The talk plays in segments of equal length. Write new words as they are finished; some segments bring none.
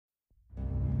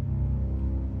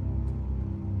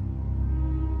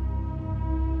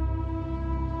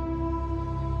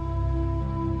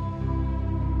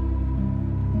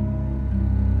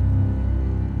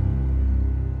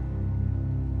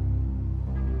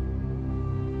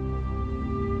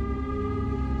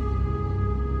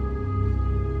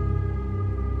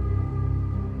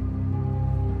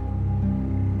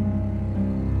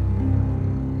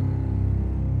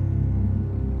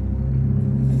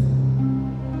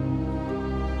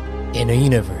In a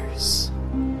universe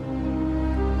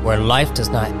where life does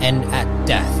not end at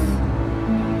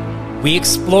death, we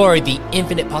explore the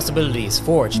infinite possibilities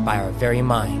forged by our very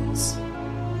minds.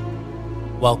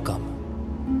 Welcome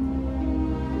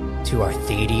to our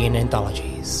Arthadian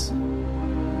Anthologies.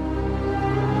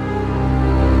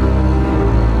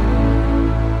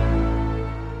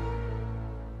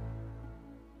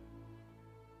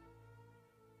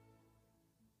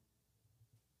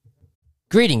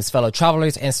 Greetings, fellow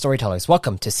travelers and storytellers.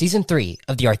 Welcome to Season 3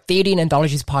 of the Arthadian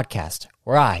Anthologies podcast,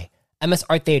 where I, MS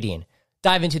Arthadian,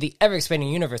 dive into the ever-expanding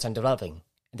universe I'm developing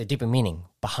and the deeper meaning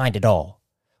behind it all.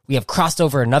 We have crossed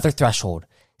over another threshold.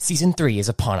 Season 3 is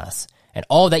upon us, and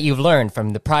all that you've learned from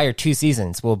the prior 2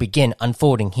 seasons will begin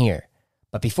unfolding here.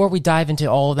 But before we dive into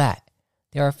all that,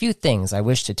 there are a few things I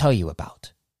wish to tell you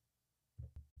about.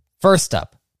 First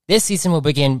up, this season will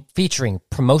begin featuring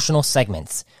promotional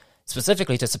segments,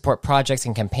 specifically to support projects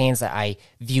and campaigns that I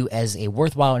view as a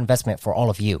worthwhile investment for all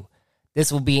of you.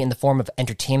 This will be in the form of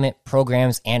entertainment,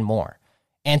 programs, and more.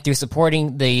 And through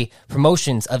supporting the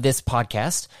promotions of this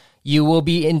podcast, you will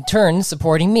be in turn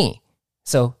supporting me.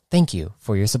 So thank you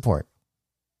for your support.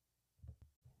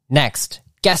 Next,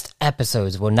 guest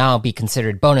episodes will now be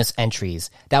considered bonus entries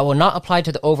that will not apply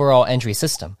to the overall entry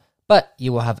system, but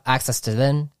you will have access to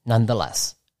them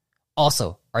nonetheless.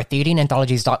 Also,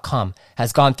 ArthadianAnthologies.com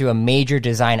has gone through a major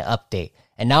design update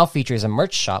and now features a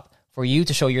merch shop for you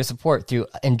to show your support through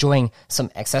enjoying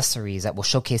some accessories that will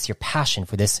showcase your passion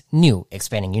for this new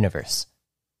expanding universe.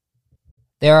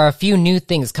 There are a few new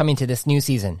things coming to this new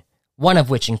season, one of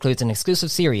which includes an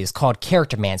exclusive series called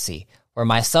Charactermancy, where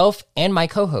myself and my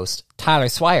co-host, Tyler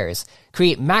Swires,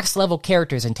 create max-level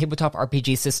characters in tabletop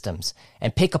RPG systems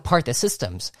and pick apart the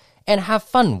systems and have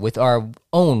fun with our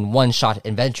own one-shot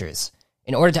adventures.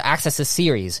 In order to access this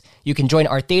series, you can join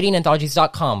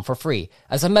ArthadianAnthologies.com for free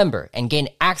as a member and gain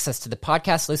access to the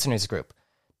podcast listeners group.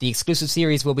 The exclusive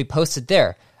series will be posted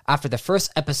there after the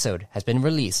first episode has been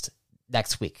released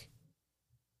next week.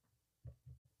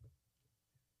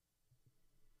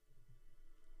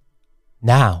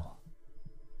 Now,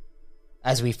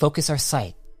 as we focus our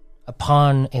sight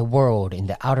upon a world in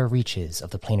the outer reaches of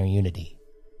the planar unity,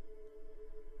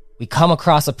 we come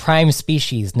across a prime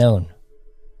species known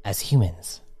as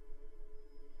humans.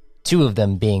 2 of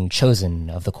them being chosen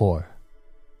of the core,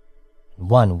 and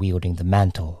 1 wielding the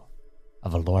mantle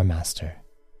of a lore master.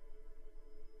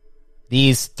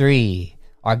 These 3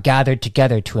 are gathered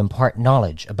together to impart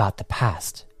knowledge about the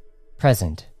past,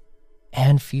 present,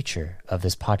 and future of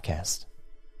this podcast,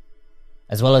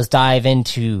 as well as dive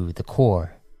into the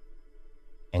core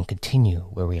and continue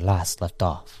where we last left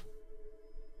off.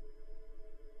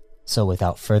 So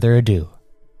without further ado,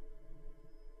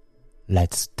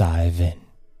 let's dive in.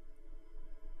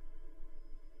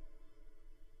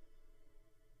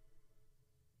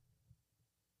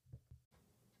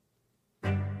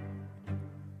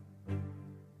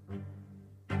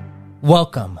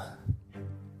 Welcome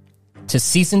to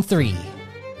Season 3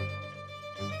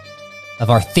 of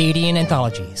Arthadian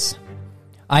Anthologies.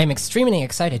 I am extremely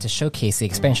excited to showcase the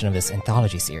expansion of this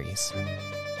anthology series.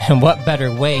 And what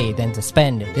better way than to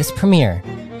spend this premiere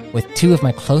with 2 of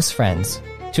my close friends,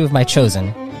 2 of my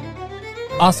chosen,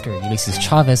 Oscar Ulysses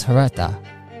Chavez Huerta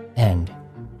and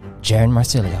Jaren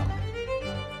Marcilio.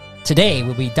 Today,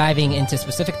 we'll be diving into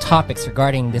specific topics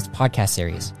regarding this podcast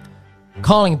series,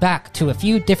 calling back to a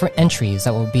few different entries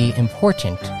that will be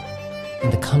important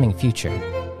in the coming future.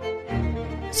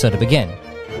 So to begin,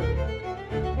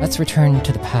 let's return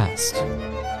to the past,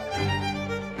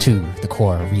 to the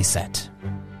core reset.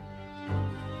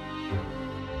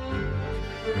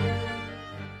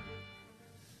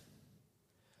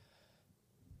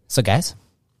 So guys,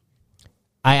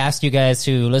 I asked you guys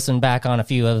to listen back on a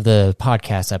few of the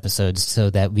podcast episodes so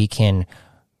that we can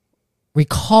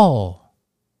recall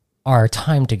our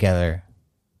time together,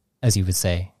 as you would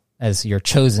say, as you're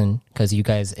chosen, because you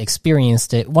guys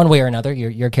experienced it one way or another.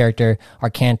 Your character,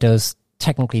 Arcantos,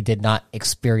 technically did not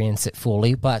experience it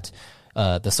fully, but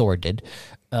the sword did.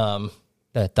 The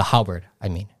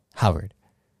Howard.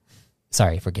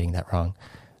 Sorry for getting that wrong.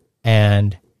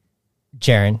 And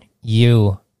Jaren,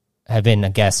 you have been a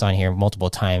guest on here multiple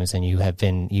times, and you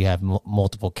have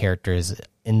multiple characters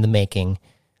in the making,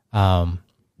 and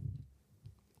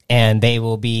they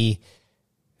will be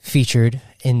featured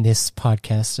in this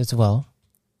podcast as well.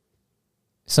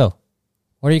 So,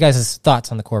 what are you guys' thoughts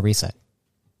on the core reset?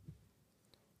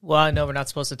 Well, I know we're not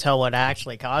supposed to tell what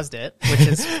actually caused it, which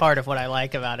is part of what I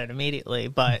like about it immediately,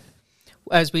 but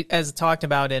as talked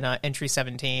about in entry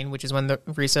 17, which is when the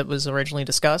reset was originally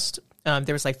discussed,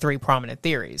 there was like 3 prominent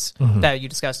theories that you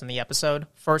discussed in the episode.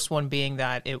 First one being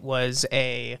that it was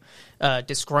a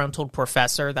disgruntled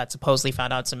professor that supposedly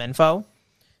found out some info.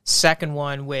 Second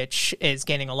one, which is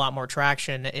gaining a lot more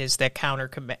traction, is the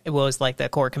it was like the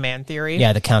core command theory.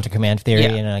 Yeah, the counter command theory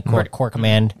and core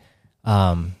command.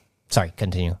 Sorry,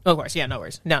 continue. Of course, yeah, no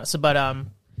worries. No, so but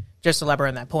just to elaborate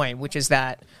on that point, which is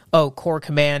that core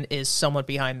command is somewhat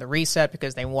behind the reset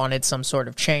because they wanted some sort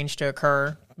of change to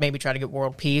occur, maybe try to get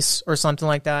world peace or something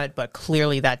like that, but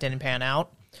clearly that didn't pan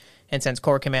out. And since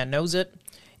core command knows it,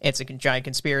 it's a giant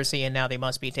conspiracy, and now they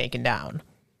must be taken down.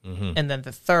 And then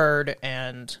the third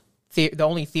and the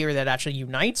only theory that actually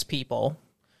unites people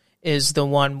is the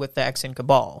one with the X and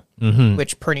Cabal,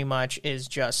 which pretty much is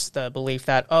just the belief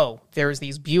that, there's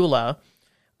these Beulah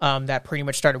that pretty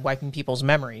much started wiping people's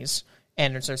memories,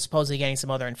 and they're supposedly getting some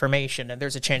other information, and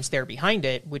there's a chance they're behind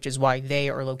it, which is why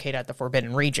they are located at the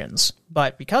Forbidden Regions.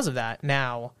 But because of that,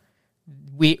 now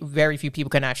very few people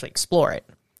can actually explore it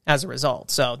as a result.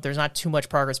 So there's not too much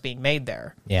progress being made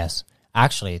there. Yes.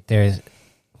 Actually,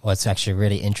 what's actually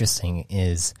really interesting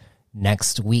is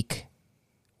next week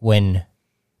when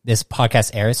this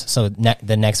podcast airs, so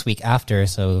the next week after,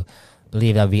 so I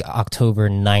believe that'll be October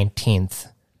 19th,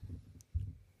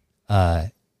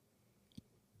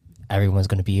 everyone's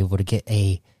going to be able to get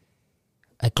a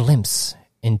glimpse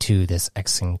into this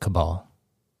X and Cabal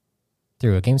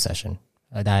through a game session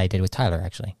that I did with Tyler,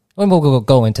 actually. And we'll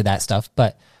go into that stuff,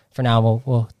 but for now,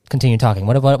 we'll continue talking.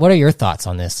 What are your thoughts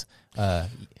on this,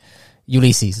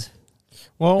 Ulysses?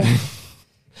 Well,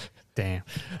 damn.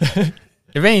 If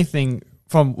anything,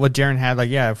 from what Jaren had,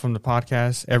 from the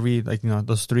podcast,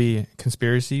 those 3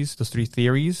 conspiracies, those 3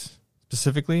 theories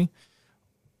specifically,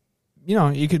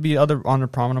 it could be other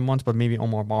prominent ones, but maybe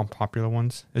more popular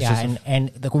ones. And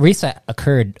the reset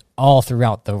occurred all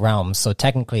throughout the realm, so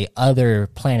technically other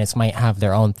planets might have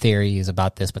their own theories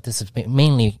about this, but this is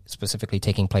mainly specifically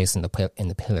taking place in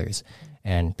the pillars,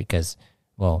 and because,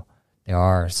 there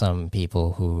are some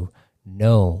people who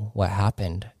know what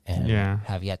happened and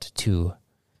have yet to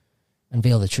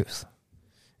unveil the truth.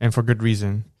 And for good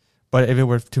reason. But if it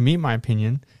were to me, my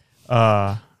opinion,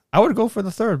 I would go for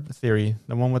the third theory,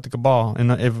 the one with the Cabal, and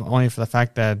if only for the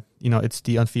fact that, it's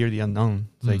the fear of the unknown.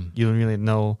 It's like you don't really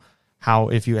know how,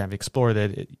 if you have explored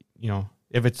it,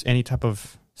 if it's any type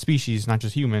of species, not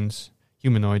just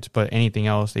humanoids, but anything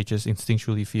else, they just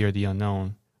instinctually fear the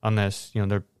unknown, unless,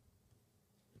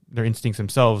 their instincts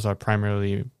themselves are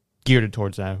primarily geared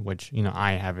towards that, which,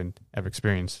 I haven't ever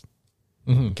experienced.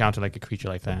 Encountered like a creature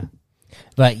like that.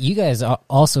 But you guys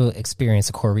also experienced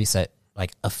a core reset,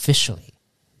 like officially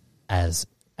as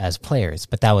players,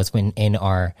 but that was when in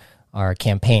our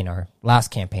campaign, our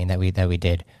last campaign that we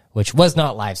did, which was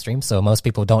not live streamed, so most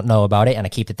people don't know about it, and I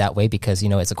keep it that way because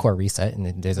it's a core reset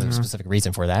and there's a specific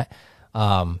reason for that.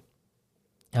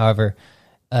 However,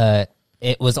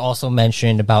 it was also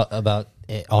mentioned about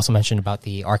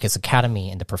the Arcus Academy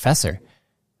and the Professor,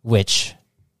 which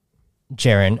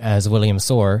Jaren as William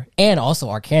Soar and also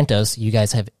Arcantos, you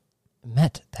guys have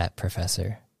met that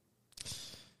professor.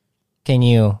 Can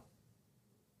you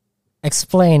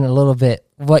explain a little bit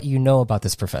what you know about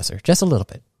this professor? Just a little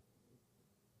bit.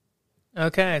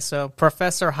 Okay, so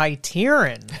Professor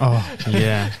Hyteren. Oh,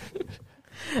 yeah.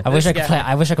 I wish I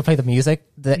could play the music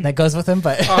that goes with him,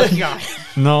 but oh god,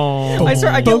 no! I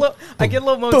swear I get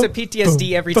little moments of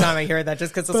PTSD every time I hear that,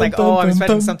 just because it's like, I'm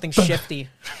expecting something shifty.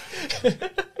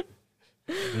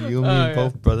 You and me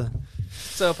both, brother.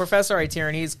 So Professor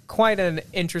Hyteren, he's quite an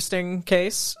interesting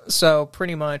case. So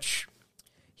pretty much,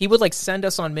 he would send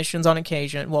us on missions on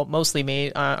occasion. Well, mostly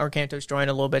me. Arcantos joined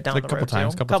a little bit down the road.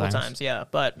 Couple times, yeah,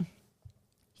 but.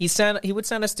 He would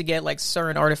send us to get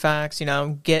certain artifacts,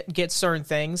 get certain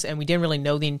things, and we didn't really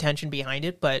know the intention behind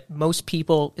it. But most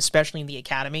people, especially in the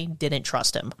academy, didn't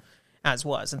trust him, as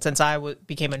was. And since I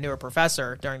became a newer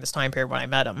professor during this time period when I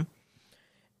met him,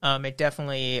 it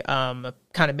definitely kind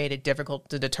of made it difficult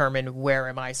to determine where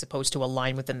am I supposed to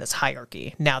align within this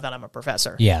hierarchy now that I'm a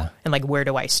professor. Yeah, and where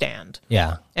do I stand?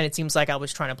 Yeah, and it seems like I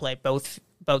was trying to play both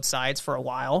sides for a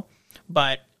while,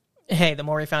 but. Hey, the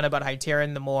more we found out about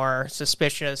Hyteren, the more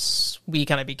suspicious we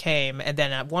kind of became. And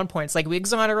then at one point, it's we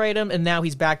exonerate him, and now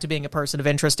he's back to being a person of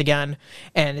interest again.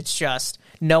 And it's just,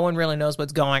 no one really knows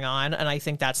what's going on, and I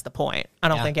think that's the point. I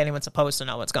don't think anyone's supposed to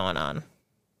know what's going on.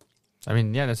 I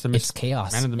mean, yeah, that's the it's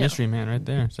chaos. Man of the mystery man right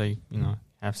there. So,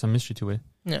 have some mystery to it.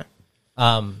 Yeah.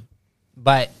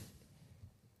 But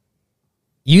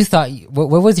you thought, what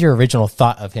was your original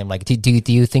thought of him?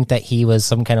 Do you think that he was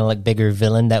some kind of bigger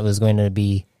villain that was going to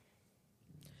be...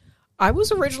 I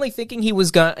was originally thinking he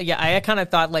was gonna. Yeah, I kind of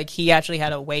thought like he actually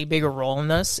had a way bigger role in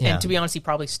this, Yeah. and to be honest, he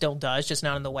probably still does, just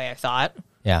not in the way I thought.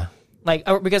 Yeah. Like,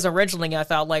 because originally I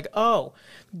thought like, oh,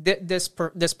 this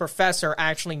professor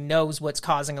actually knows what's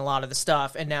causing a lot of the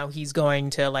stuff, and now he's going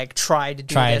to like try to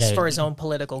do this for his own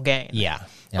political gain. Yeah.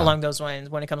 Along those lines,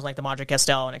 when it comes to like the Madre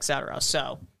Castel and etc.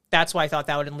 So that's why I thought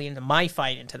that would lead into my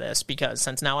fight into this, because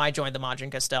since now I joined the Madre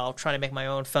Castel, trying to make my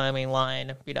own family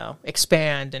line,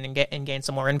 expand and gain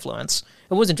some more influence.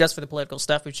 It wasn't just for the political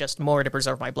stuff; it was just more to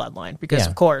preserve my bloodline. Because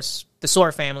of course, the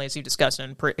Sor family, as you discussed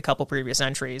in a couple previous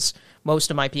entries, most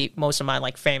of my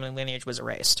like family lineage was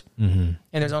erased, and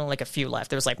there's only like a few left.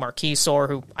 There was like Marquis Sor,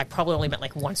 who I probably only met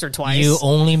like once or twice. You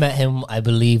only met him, I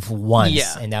believe, once,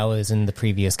 Yeah. and that was in the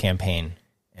previous campaign.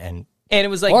 And it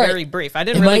was like very brief. I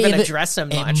didn't it really might even even- address him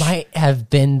much. It might have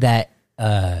been that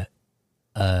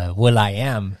Will I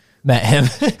Am met him.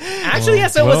 Actually,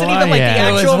 yes, it wasn't even like the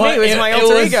Will.i.am. actual me. It was my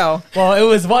alter ego. Well, it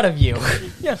was one of you.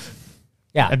 Yeah.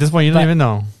 Yeah. At this point, you don't even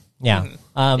know. Yeah.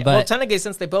 Well, But technically,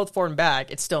 since they both formed back,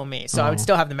 it's still me, so I would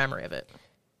still have the memory of it.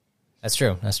 that's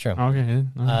true. That's true. Okay.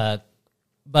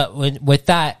 But with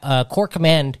that, the core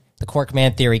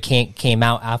command theory came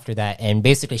out after that and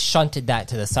basically shunted that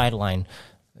to the sideline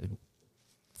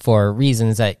for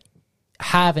reasons that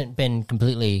haven't been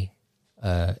completely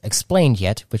explained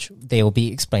yet, which they will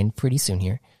be explained pretty soon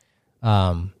here.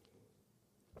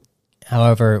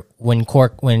 However, when core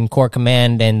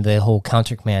command and the whole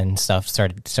counter command stuff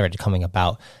started coming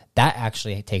about, that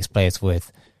actually takes place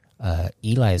with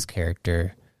Eli's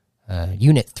character,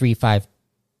 Unit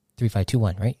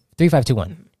 3521, right?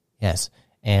 3521. Yes.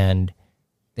 And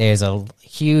there's a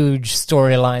huge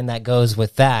storyline that goes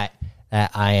with that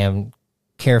I am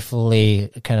carefully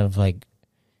kind of like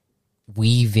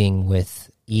weaving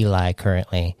with Eli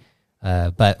currently.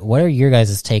 But what are your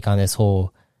guys' take on this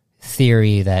whole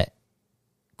theory that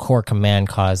core command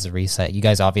caused the reset? You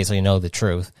guys obviously know the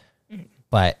truth,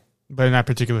 but in that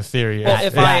particular theory, Well,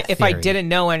 if I theory. didn't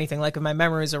know anything, like if my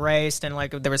memory was erased and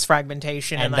like if there was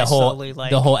fragmentation and, the I whole slowly like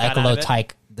the whole got out of it.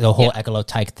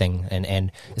 echolotike thing,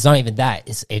 and it's not even that.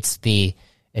 It's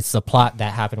the plot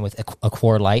that happened with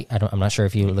Aquar Light. I'm not sure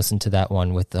if you listened to that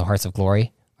one with the Hearts of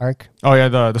Glory arc. oh yeah,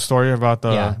 the story about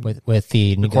the with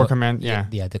the core command, yeah,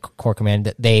 the core command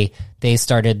that they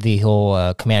started the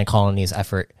whole command colonies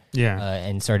effort,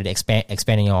 and started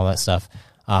expanding all that stuff.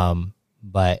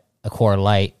 But Aquar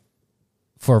Light,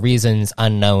 for reasons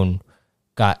unknown,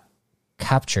 got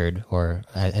captured or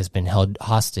has been held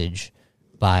hostage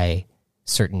by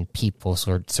certain people,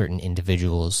 certain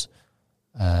individuals,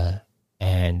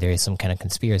 and there is some kind of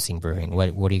conspiracy brewing.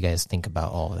 What do you guys think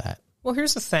about all of that? Well,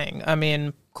 here's the thing.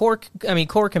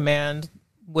 Core Command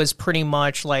was pretty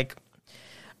much like,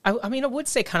 I would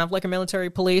say kind of like a military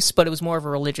police, but it was more of a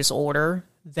religious order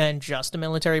than just a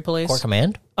military police. Core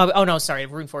command? Oh no, sorry,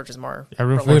 Rune Forge is more.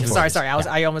 Rune Forge religious. is- Sorry.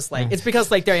 I almost like it's because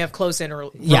like they have close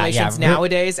relations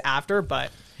nowadays after,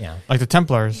 but Yeah. like the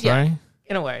Templars, yeah, right?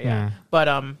 in a way, Yeah. But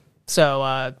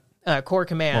Core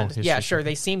Command, Well, yes, sure,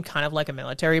 they seem kind of like a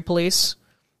military police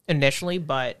initially,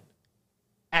 but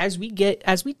as we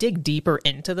dig deeper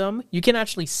into them, you can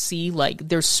actually see like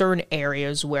there's certain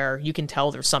areas where you can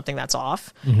tell there's something that's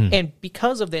off, and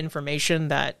because of the information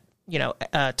that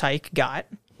Tyke got,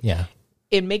 Yeah.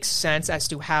 it makes sense as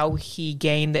to how he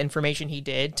gained the information he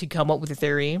did to come up with a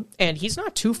theory, and he's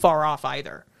not too far off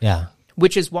either. Yeah.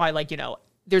 Which is why, like,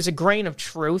 there's a grain of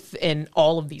truth in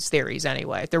all of these theories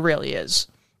anyway. There really is.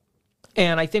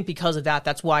 And I think because of that,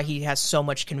 that's why he has so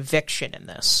much conviction in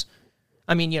this.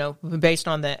 I mean, based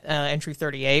on the entry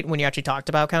 38, when you actually talked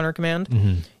about counter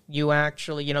command, you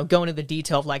actually, go into the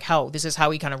detail of like this is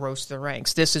how he kind of rose to the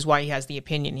ranks. This is why he has the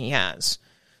opinion he has.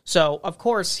 So, of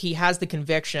course, he has the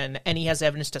conviction and he has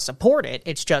evidence to support it.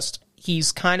 It's just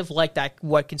he's kind of like that,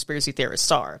 what conspiracy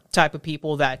theorists are, type of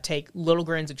people that take little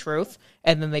grains of truth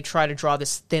and then they try to draw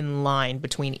this thin line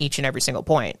between each and every single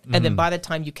point. And then by the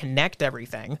time you connect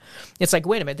everything, it's like,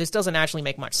 wait a minute, this doesn't actually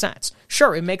make much sense.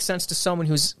 Sure, it makes sense to someone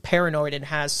who's paranoid and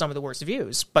has some of the worst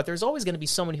views, but there's always going to be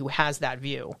someone who has that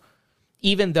view,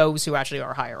 even those who actually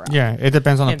are higher up. Yeah, it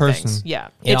depends on the and person. things. Yeah.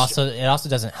 It also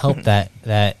doesn't help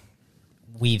that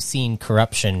we've seen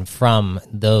corruption from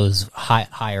those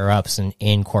higher ups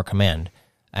in core command,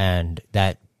 and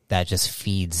that just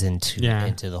feeds into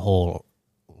the whole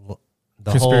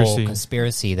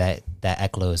conspiracy that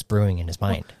Eklo is brewing in his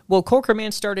mind. Well, Core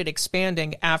Command started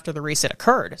expanding after the reset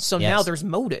occurred, so Yes. now there's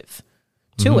motive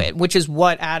to it, which is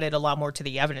what added a lot more to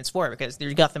the evidence for it, because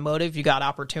you got the motive, you got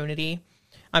opportunity.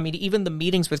 I mean, even the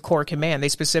meetings with Core Command, they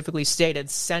specifically stated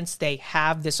since they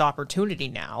have this opportunity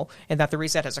now and that the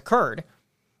reset has occurred,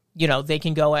 they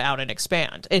can go out and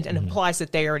expand. It implies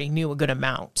that they already knew a good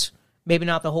amount. Maybe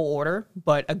not the whole order,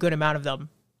 but a good amount of them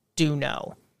do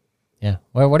know. Yeah.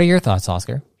 Well, what are your thoughts,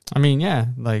 Oscar? I mean, yeah,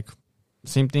 like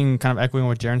same thing, kind of echoing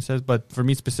what Jaren says. But for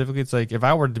me specifically, it's like if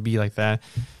I were to be like that,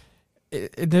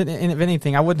 if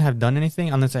anything, I wouldn't have done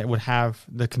anything unless I would have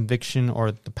the conviction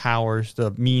or the powers, the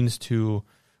means to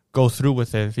go through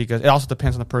with it. Because it also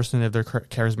depends on the person. If they're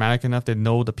charismatic enough, they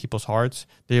know the people's hearts.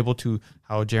 They're able to,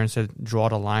 how Jaren said, draw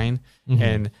the line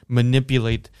and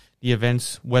manipulate the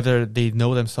events, whether they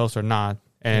know themselves or not.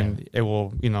 And it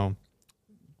will,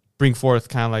 bring forth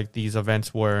kind of like these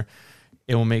events where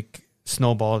it will make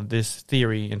snowball this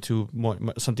theory into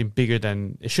something bigger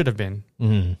than it should have been,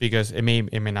 because it may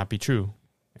not be true.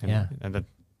 And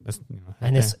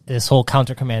this whole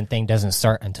counter command thing doesn't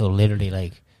start until literally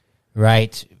like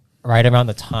right around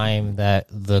the time that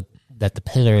the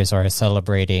pillars are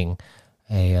celebrating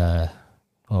a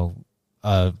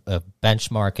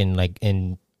benchmark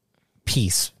in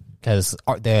peace, because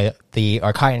the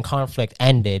Archaean conflict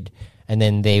ended. And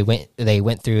then they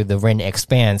went through the Rin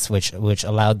Expanse, which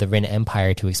allowed the Rin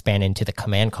Empire to expand into the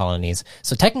command colonies.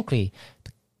 So technically,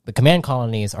 the command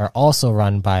colonies are also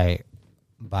run by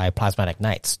plasmatic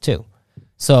knights too.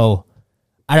 So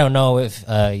I don't know if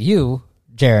you,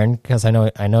 Jaren, because I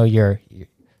know you're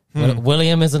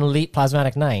William is an elite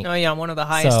plasmatic knight. Oh yeah, I'm one of the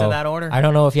highest in that order. I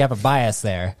don't know if you have a bias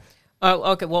there.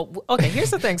 Oh, okay. Well, okay. Here's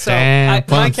the thing. So, right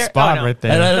there.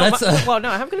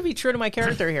 I'm going to be true to my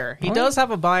character here. He does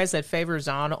have a bias that favors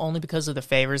Zahn only because of the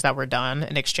favors that were done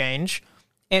in exchange,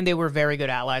 and they were very good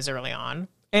allies early on.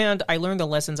 And I learned the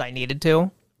lessons I needed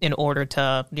to in order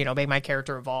to, make my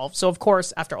character evolve. So, of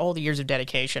course, after all the years of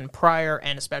dedication, prior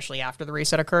and especially after the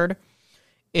reset occurred,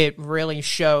 it really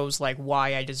shows like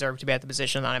why I deserve to be at the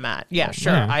position that I'm at. Yeah,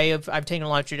 sure. Yeah. I've taken a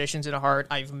lot of traditions into heart.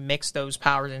 I've mixed those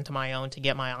powers into my own to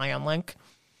get my Ion Link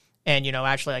and,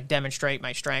 actually like demonstrate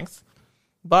my strength.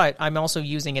 But I'm also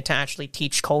using it to actually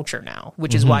teach culture now,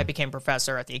 which is why I became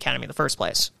professor at the academy in the first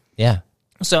place. Yeah.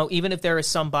 So even if there is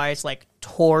some bias like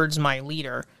towards my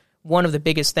leader, one of the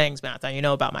biggest things, Matt, that you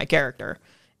know about my character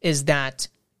is that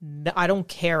I don't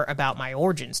care about my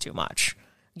origins too much.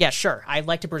 Yeah, sure. I'd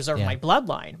like to preserve my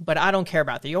bloodline, but I don't care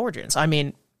about the origins. I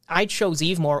mean, I chose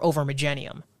Evemore over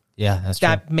Megenium. Yeah, that's true.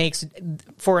 That makes,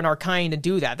 for an Archaean to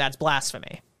do that, that's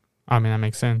blasphemy. I mean, that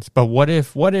makes sense. But what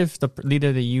if the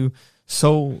leader that you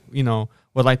so,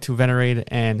 would like to venerate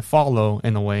and follow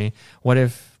in a way, what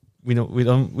if we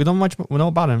don't know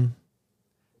about him?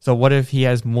 So what if he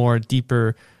has more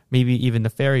deeper, maybe even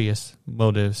nefarious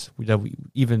motives that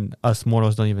even us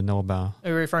mortals don't even know about?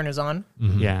 Are you referring to Zahn?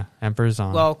 Yeah, Emperor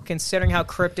Zahn. Well, considering how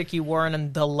cryptic you were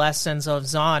in the lessons of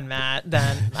Zahn, Matt,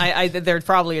 then there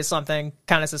probably is something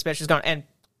kind of suspicious going on. And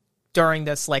during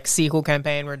this like sequel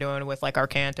campaign we're doing with like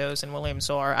Arcantos and William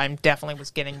Soar, I definitely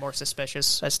was getting more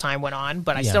suspicious as time went on,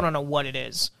 but I still don't know what it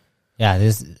is.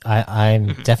 Yeah, I'm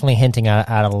definitely hinting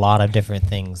at a lot of different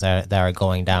things that are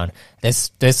going down.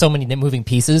 There's so many moving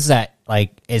pieces that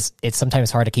like it's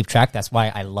sometimes hard to keep track. That's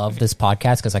why I love this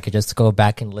podcast, because I could just go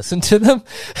back and listen to them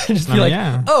and just be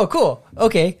oh, cool.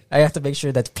 Okay, I have to make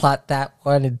sure to plot that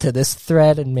one into this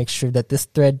thread and make sure that this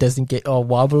thread doesn't get all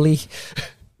wobbly.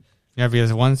 Yeah,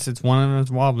 because once one of them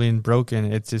is wobbly and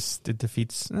broken, it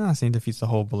defeats. I'm not saying defeats the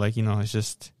whole, but it's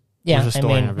just. Yeah, I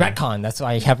mean, retcon. That's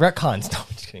why you have retcons. No, I'm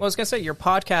just kidding. Well, I was going to say, your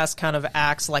podcast kind of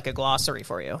acts like a glossary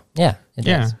for you. Yeah, it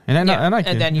does. And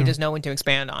then you just know when to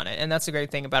expand on it. And that's the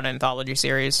great thing about an anthology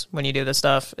series when you do this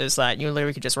stuff, is that you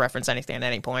literally could just reference anything at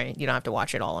any point. You don't have to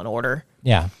watch it all in order.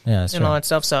 Yeah, that's true. All that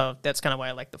stuff. So that's kind of why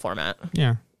I like the format.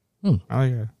 Yeah. I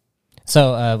like it.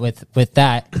 So with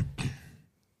that,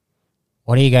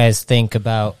 what do you guys think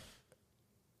about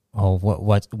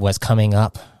what's coming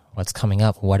up? What's coming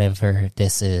up, whatever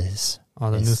this is. Oh,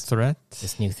 new threat?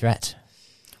 This new threat.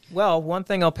 Well, one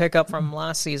thing I'll pick up from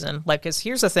last season, because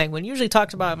here's the thing. When you usually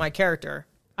talk about my character,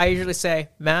 I usually say,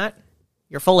 Matt,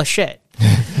 you're full of shit.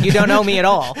 You don't know me at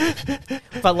all.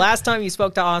 But last time you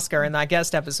spoke to Oscar in that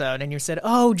guest episode, and you said,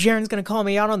 oh, Jaren's going to call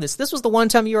me out on this. This was the one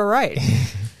time you were right.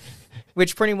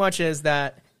 Which pretty much is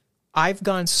that I've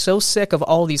gone so sick of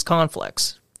all these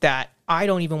conflicts that I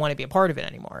don't even want to be a part of it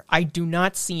anymore. I do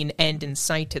not see an end in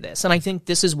sight to this. And I think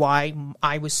this is why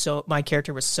my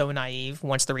character was so naive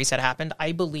once the reset happened.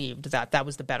 I believed that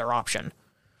was the better option.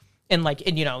 And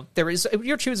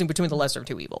you're choosing between the lesser of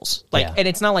two evils. And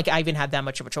it's not like I even had that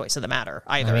much of a choice in the matter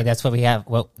either. I mean, that's what we have.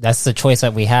 Well, that's the choice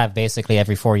that we have basically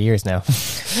every 4 years now.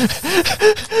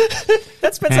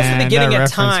 That's the beginning of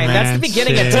time. That's the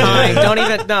beginning of time. Don't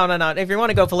even. No. If you want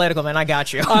to go political, man, I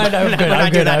got you. I'm good. We're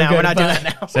not doing that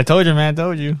now. I told you, man. I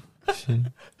told you.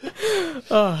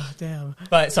 Oh, damn.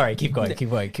 But sorry, keep going.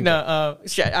 No,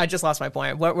 shit, I just lost my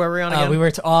point. What were we on again? We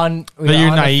were on. That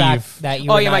you're naive. The fact that you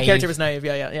were my naive. character was naive.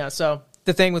 Yeah. So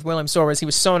the thing with William Soar was he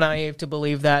was so naive to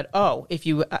believe that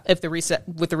if the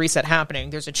reset happening,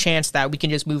 there's a chance that we can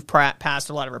just move past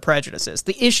a lot of our prejudices.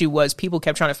 The issue was people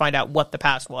kept trying to find out what the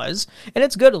past was, and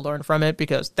it's good to learn from it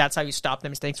because that's how you stop the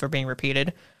mistakes from being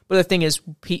repeated. But the thing is,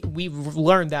 we've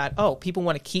learned that, people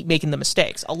want to keep making the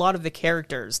mistakes. A lot of the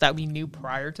characters that we knew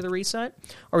prior to the reset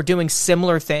are doing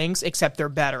similar things, except they're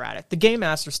better at it. The Game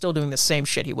Master's still doing the same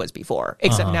shit he was before,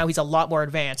 except now he's a lot more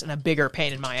advanced and a bigger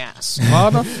pain in my ass.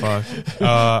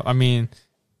 Motherfucker. I mean,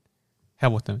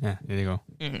 hell with them. Yeah, there you go.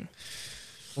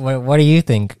 Mm-hmm. What do you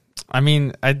think? I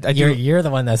mean, You're the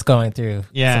one that's going through.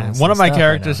 Yeah, some one of my stuff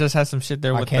characters right just has some shit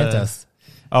there with Arcantus.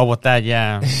 with that,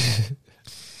 yeah.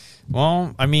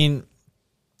 Well, I mean,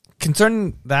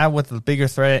 concerning that with the bigger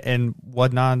threat and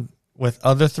whatnot, with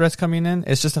other threats coming in,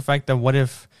 it's just the fact that what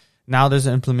if now there's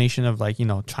an implementation of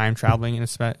time traveling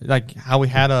and like how we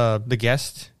had the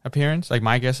guest appearance, like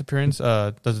my guest appearance,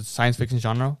 the science fiction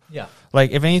genre. Yeah.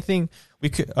 Like if anything, we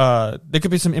could there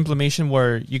could be some implementation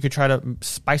where you could try to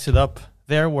spice it up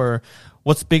there, where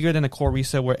what's bigger than a core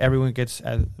reset where everyone gets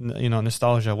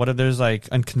nostalgia. What if there's like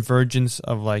a convergence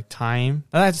of like time?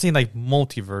 I'm not saying like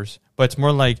multiverse, but it's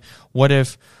more like what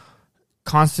if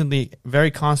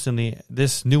very constantly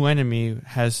this new enemy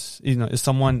has is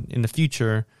someone in the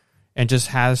future and just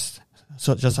happens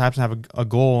to have a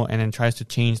goal and then tries to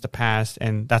change the past,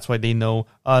 and that's why they know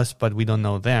us but we don't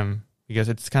know them, because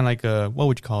it's kind of like what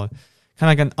would you call it?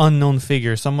 Kind of like an unknown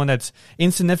figure, someone that's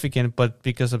insignificant, but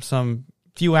because of some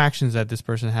few actions that this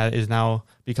person had is now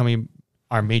becoming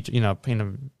our major, pain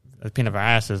of our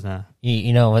asses now.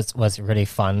 You know what's really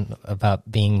fun about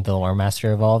being the lore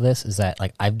master of all of this is that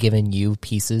like I've given you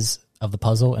pieces of the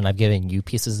puzzle and I've given you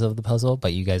pieces of the puzzle,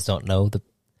 but you guys don't know the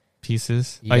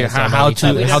pieces. How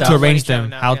to arrange them.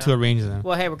 To arrange them.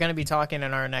 Well, hey, we're going to be talking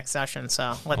in our next session,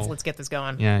 so let's get this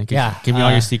going. Yeah, give me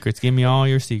all your secrets. Give me all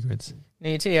your secrets.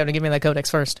 You too. You have to give me that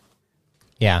codex first.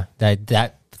 Yeah,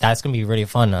 that's gonna be really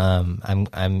fun.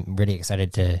 I'm really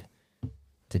excited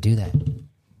to do that.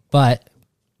 But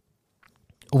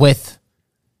with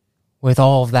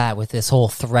all of that, with this whole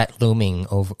threat looming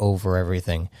over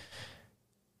everything,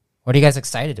 what are you guys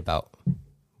excited about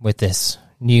with this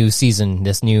new season,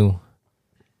 this new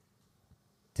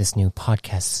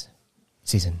podcast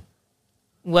season?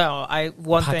 Well,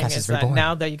 one thing Podcast is is that reborn.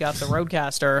 now that you got the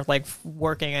Roadcaster like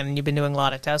working and you've been doing a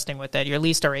lot of testing with it, you at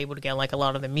least are able to get like a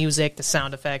lot of the music, the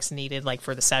sound effects needed like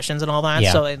for the sessions and all that.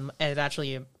 Yeah. So it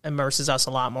actually immerses us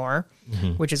a lot more,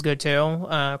 which is good too.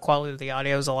 Quality of the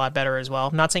audio is a lot better as well.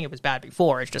 I'm not saying it was bad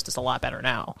before; it's a lot better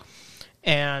now.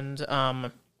 And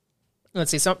let's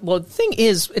see. The thing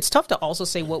is, it's tough to also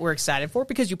say what we're excited for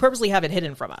because you purposely have it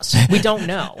hidden from us. We don't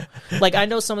know. Like I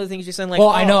know some of the things you're saying. Like, Well,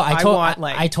 I know. I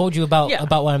I told you about Yeah.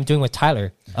 what I'm doing with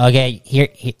Tyler. Okay, here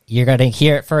you're gonna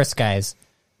hear it first, guys.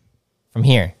 From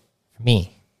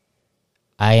me,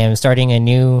 I am starting a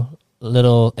new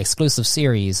little exclusive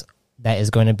series that is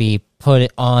going to be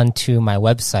put onto my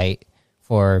website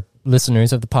for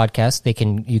listeners of the podcast.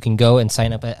 You can go and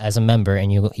sign up as a member,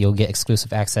 and you'll get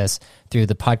exclusive access through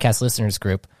the podcast listeners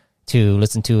group to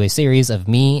listen to a series of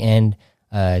me and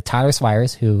Tyler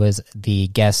Swires, who was the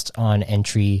guest on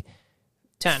entry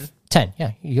 10. 10.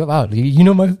 Yeah, you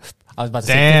know my. I was about to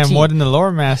say Damn, 15. more than the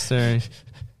lore master.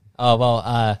 Oh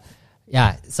well,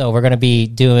 yeah. So we're gonna be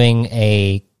doing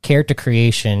a character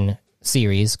creation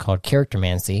series called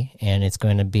Charactermancy, and it's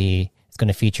going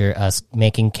to feature us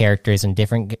making characters in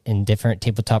different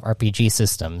tabletop RPG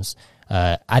systems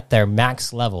at their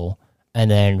max level,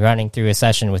 and then running through a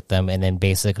session with them, and then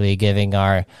basically giving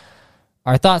our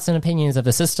thoughts and opinions of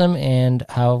the system and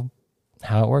how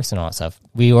it works and all that stuff.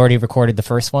 We already recorded the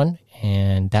first one,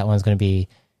 and that one's going to be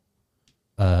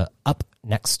up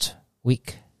next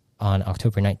week on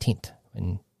October 19th.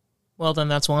 And Well, then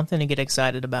that's one thing to get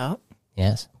excited about.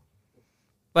 yes.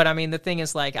 But I mean, the thing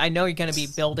is, like, I know you're going to be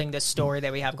building this story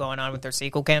that we have going on with their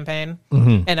sequel campaign,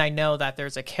 and I know that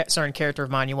there's a certain character of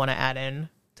mine you want to add in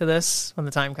to this when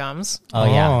the time comes. Oh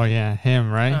yeah.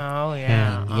 Him, right? Oh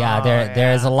yeah, Yeah,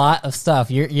 there's a lot of stuff.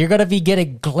 You're gonna be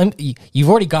getting You've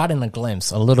already gotten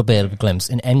a little bit of a glimpse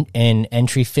in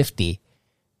entry 50.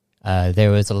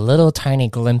 There was a little tiny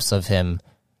glimpse of him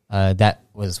that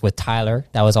was with Tyler.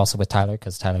 That was also with Tyler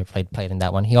because Tyler played in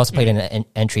that one. He also played in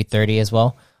entry 30 as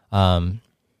well.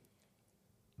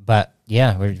 But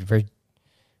yeah,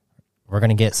 we're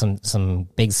gonna get some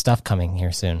big stuff coming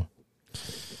here soon.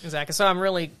 Exactly. So I'm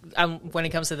when it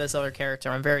comes to this other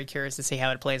character, I'm very curious to see how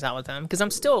it plays out with him because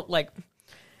I'm still like,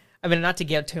 I mean, not to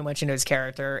get too much into his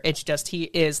character, it's just he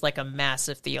is like a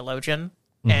massive theologian,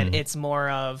 and it's more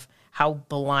of how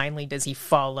blindly does he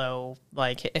follow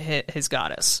like his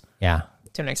goddess Yeah.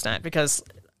 to an extent, because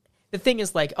the thing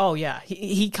is like, oh yeah,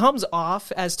 he comes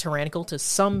off as tyrannical to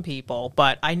some people,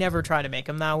 but I never try to make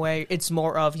him that way. It's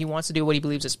more of he wants to do what he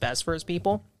believes is best for his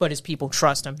people, but his people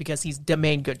trust him because he's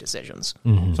made good decisions.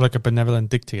 So like a benevolent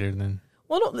dictator then.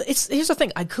 Well, no, here's the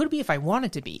thing. I could be if I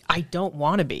wanted to be. I don't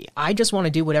want to be. I just want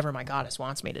to do whatever my goddess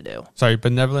wants me to do. Sorry,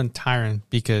 benevolent tyrant,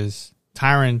 because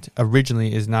tyrant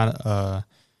originally is not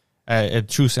a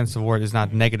true sense of the word, is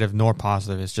not negative nor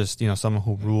positive. It's just, someone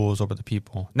who rules over the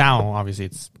people. Now, obviously,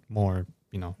 it's more,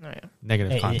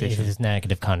 negative connotation. There's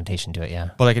negative connotation to it, yeah.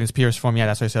 But like in his purest form, yeah,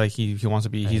 that's why I say like he wants to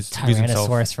be, he's using himself.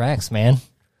 Tyrannosaurus Rex, man.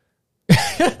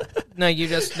 No, you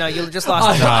just lost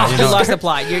the plot. You lost the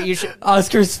plot. You should.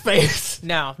 Oscar's face.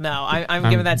 No. I'm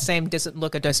giving that same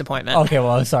look of disappointment. Okay,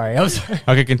 well, I'm sorry.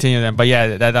 Okay, continue then. But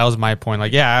yeah, that was my point.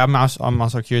 Like, yeah, I'm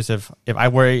also curious if I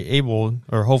were able,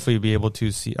 or hopefully be able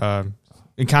to see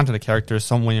encounter the character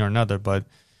some way or another. But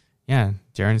yeah,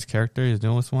 Jaren's character is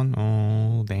doing this one.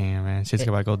 Oh damn, man, shit's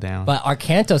about to go down. But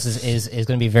Arcantos is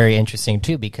going to be very interesting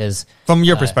too, because from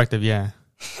your perspective, yeah.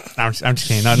 I'm just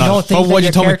kidding. No, you don't think that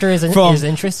your character is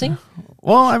interesting?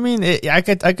 Well, I mean, I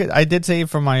did say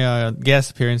from my guest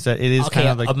appearance that it is kind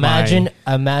of like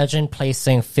imagine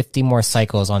placing 50 more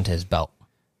cycles onto his belt.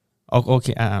 Oh,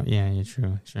 okay, yeah,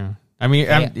 true. I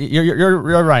mean,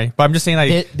 you're right, but I'm just saying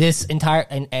like this entire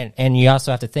and you also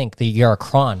have to think that you're a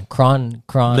Kron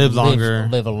live longer,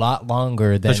 live a lot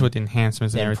longer than, especially with the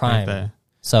enhancements and everything Prime. like that.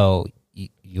 So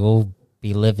you'll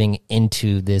be living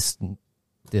into this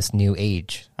new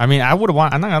age. I mean, I'm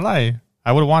not gonna lie.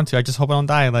 I would want to. I just hope I don't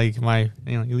die like my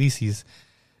Ulysses.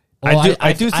 Well,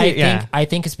 I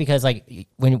think it's because like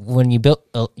when you built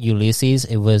Ulysses,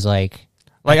 it was like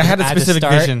I had a specific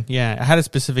vision. Yeah, I had a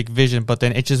specific vision, but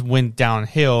then it just went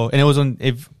downhill, and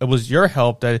it was your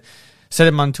help that set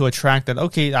him onto a track that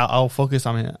okay, I'll focus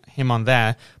on him on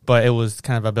that, but it was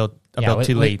kind of about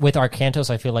too late. With Arcantos,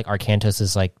 I feel like Arcantos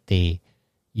is like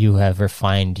you have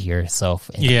refined yourself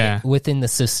within the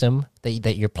system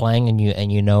that you're playing,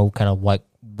 and you know kind of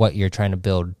what you're trying to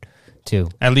build too.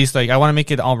 At least like I want to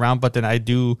make it all round, but then I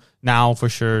do now for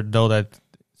sure know that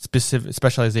specific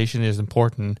specialization is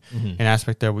important. An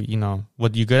aspect that what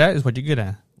you're good at is what you're good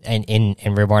at. And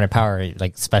in Reborn in Power,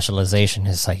 like specialization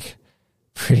is like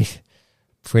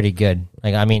pretty good.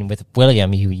 Like I mean, with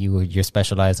William, you're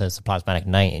specialized as a plasmatic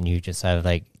knight, and you just have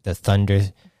like the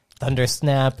thunder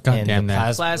snap and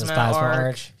the plasma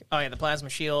arc. Oh yeah, the plasma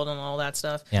shield and all that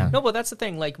stuff. Yeah. No, but that's the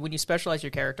thing. Like when you specialize your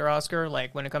character, Oscar,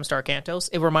 like when it comes to Arcantos,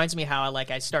 it reminds me how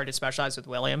I started to specialize with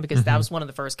William, because that was one of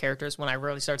the first characters when I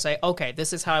really started saying, okay,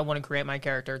 this is how I want to create my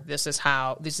character. This is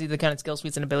the kind of skill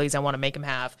suites and abilities I want to make him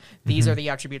have. These are the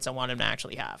attributes I want him to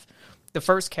actually have. The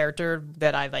first character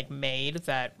that I made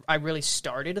that I really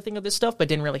started to think of this stuff, but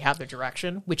didn't really have the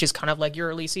direction, which is kind of like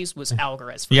your Ulysses, was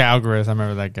Algorithms. Yeah, Algorithms. I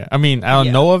remember that guy. I mean, I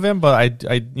don't know of him, but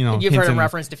I you've heard him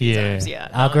referenced a few times. Yeah,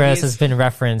 Algorithms has been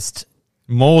referenced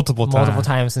multiple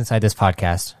times inside this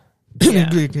podcast. Yeah.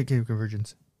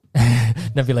 Convergence.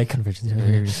 Nebulae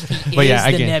convergence. But yeah,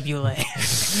 I the get nebulae.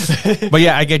 But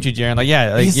yeah, I get you, Jaren. Like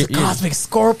yeah, like he's a cosmic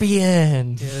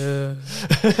scorpion.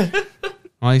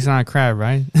 Well, he's not a crab,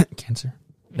 right? Cancer.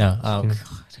 No. Oh, God.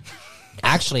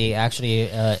 Actually,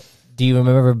 do you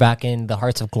remember back in the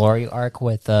Hearts of Glory arc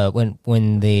with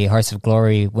when the Hearts of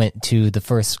Glory went to the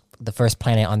first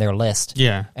planet on their list?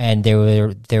 Yeah. And there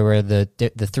were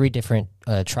the three different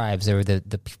tribes. There were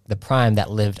the Prime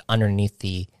that lived underneath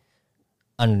the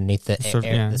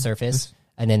surface,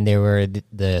 and then there were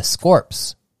the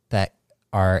Scorps that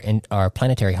are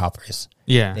planetary hoppers.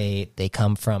 Yeah, they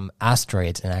come from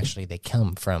asteroids, and actually they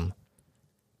come from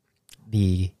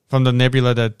the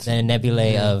nebula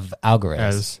of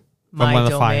Algorithms. My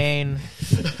domain.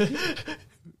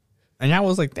 And I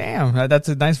was like, damn, that's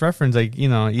a nice reference. Like, you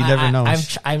never know.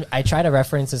 I try to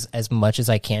reference as much as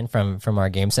I can from our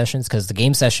game sessions, because the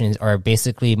game sessions are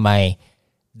basically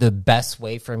the best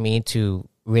way for me to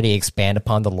really expand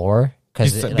upon the lore.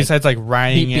 Besides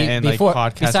writing and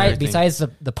podcast, besides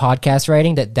the podcast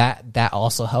writing, that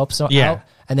also helps out.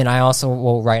 And then I also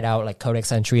will write out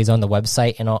codex entries on the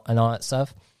website and all that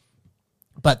stuff.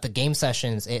 But the game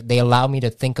sessions, they allow me to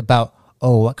think about,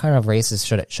 what kind of races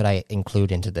should I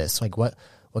include into this? Like what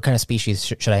kind of species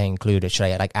should I include?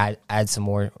 Should I add some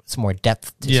more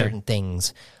depth to certain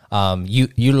things?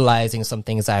 Utilizing some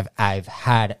things I've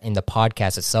had in the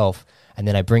podcast itself, and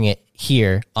then I bring it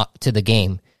here to the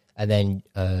game. and then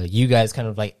you guys kind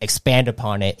of like expand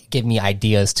upon it, give me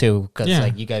ideas too, because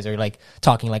like you guys are like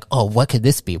talking like, oh, what could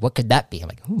this be? What could that be? I'm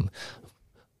like,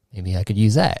 maybe I could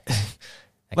use that.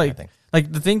 That kind of thing.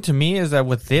 Like the thing to me is that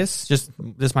with this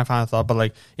is my final thought, but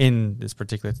like in this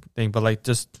particular thing, but like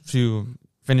just to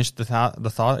finish the thought,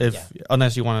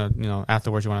 unless you want to,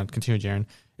 afterwards you want to continue, Jaren,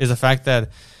 is the fact that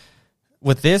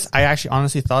with this, I actually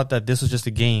honestly thought that this was just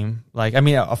a game. Like, I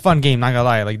mean, a fun game, not gonna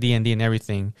lie, like D&D and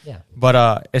everything. Yeah.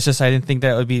 But it's just I didn't think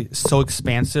that it would be so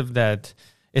expansive that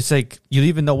it's like you don't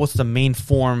even know what's the main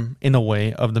form in a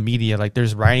way of the media. Like,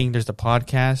 there's writing, there's the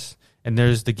podcast, and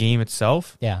there's the game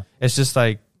itself. Yeah. It's just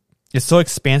like it's so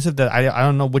expansive that I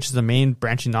don't know which is the main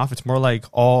branching off. It's more like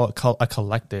all a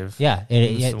collective. Yeah.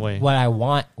 What I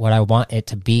want it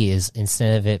to be is,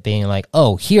 instead of it being like,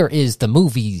 oh, here is the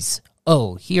movies,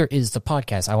 oh, here is the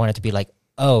podcast, I want it to be like,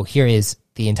 oh, here is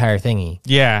the entire thingy.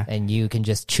 Yeah. And you can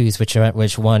just choose which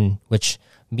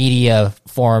media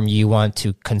form you want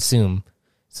to consume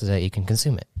so that you can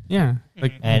consume it. Yeah.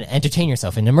 Like, and entertain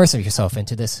yourself and immerse yourself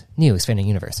into this new expanding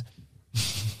universe.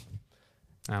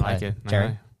 I like it.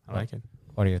 Jared? I like it.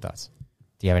 What are your thoughts?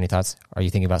 Do you have any thoughts? Are you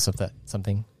thinking about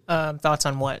something? Thoughts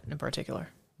on what in particular?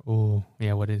 Oh,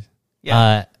 yeah, what is?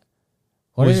 Yeah.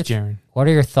 What is Jaren? What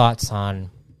are your thoughts on...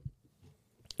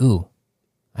 Ooh,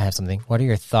 I have something. What are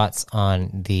your thoughts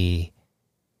on the...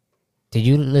 Did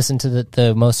you listen to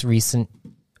the most recent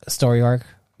story arc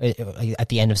at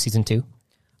the end of season 2?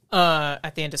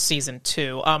 At the end of season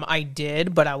 2, I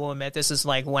did, but I will admit this is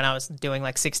like when I was doing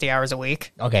like 60 hours a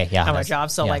week. Okay, yeah, at my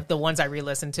job. So like the ones I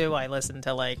re-listened to, I listened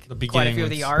to like the quite a few of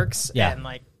the arcs. Yeah, and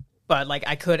like, but like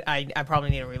I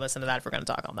probably need to re-listen to that if we're gonna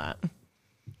talk on that.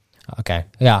 Okay,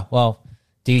 yeah. Well,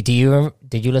 did you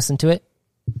listen to it?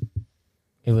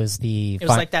 It was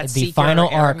like that the final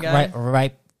arc, guy.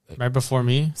 right before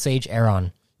me, Sage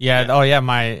Aaron. Yeah. Oh yeah,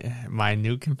 my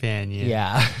new companion.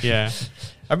 Yeah. Yeah.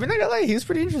 I mean, like, he's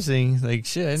pretty interesting. Like,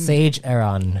 shit. Sage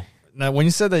Aaron. Now, when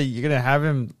you said that you're gonna have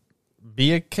him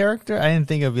be a character, I didn't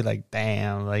think it'd be like,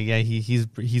 damn, like, yeah, he's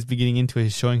beginning into it,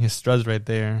 showing his struts right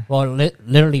there. Well,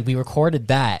 literally, we recorded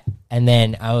that, and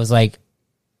then I was like,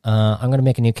 I'm gonna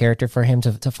make a new character for him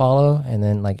to follow, and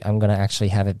then like I'm gonna actually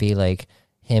have it be like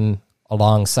him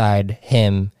alongside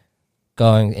him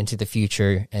going into the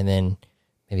future, and then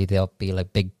maybe they'll be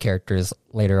like big characters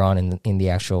later on in the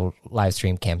actual live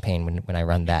stream campaign when I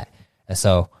run that. And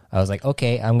so I was like,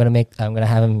 okay, I'm gonna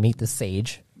have him meet the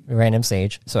Sage, random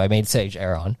Sage. So I made Sage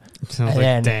Aaron.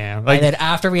 Damn. Like, and then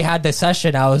after we had the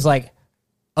session, I was like,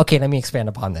 okay, let me expand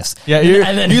upon this. Yeah,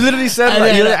 you literally said,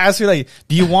 like, you asked me, like,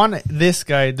 do you want this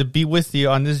guy to be with you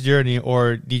on this journey,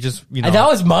 or do you just, And that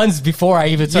was months before I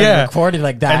even started recording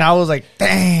like that. And I was like,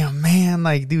 damn, man,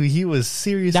 like, dude, he was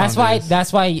serious. That's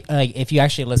why, like, if you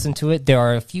actually listen to it, there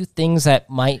are a few things that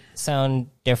might sound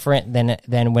different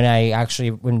than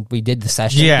when we did the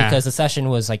session. Yeah. Because the session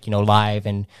was like, live,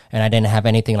 and I didn't have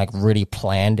anything like really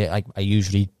planned. Like, I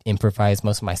usually improvise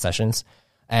most of my sessions,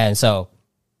 and so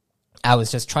I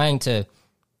was just trying to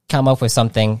come up with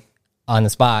something on the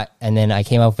spot, and then I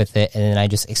came up with it, and then I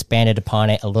just expanded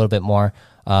upon it a little bit more.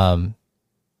 But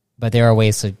there are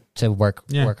ways to work.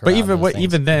 Yeah, work but around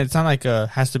even then, it's not like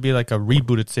has to be like a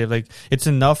rebooted save. Like, it's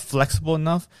flexible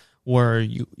enough where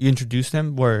you introduce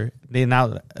them, where they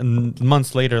now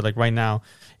months later, like right now,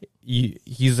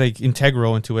 he's like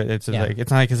integral into it. It's like, it's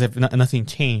not like as if nothing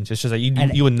changed. It's just like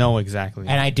you would know exactly.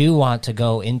 And I do want to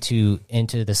go into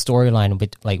the storyline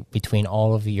between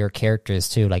all of your characters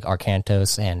too, like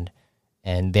Arcantos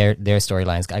and their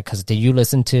storylines. Because did you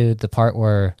listen to the part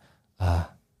where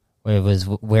it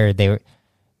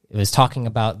was talking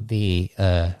about the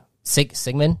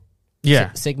Sigmund?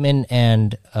 Yeah, Sigmund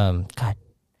and God.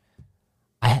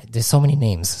 There's so many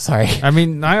names. Sorry. I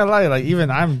mean, not gonna lie, like, even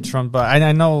I'm Trump, but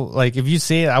I know, like, if you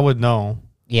say it, I would know.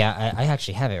 Yeah, I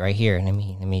actually have it right here. Let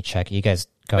me check. You guys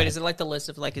go ahead. Is it like the list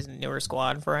of like his newer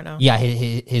squad for right now? Yeah,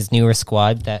 his newer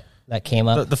squad that came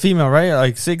up. The female, right?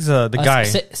 Like, Sig's the guy.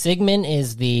 Sigmund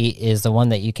is the one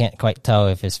that you can't quite tell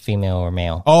if it's female or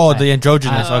male. Oh, the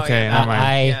androgynous. Okay, never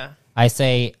mind. I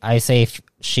say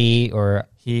she or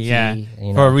he,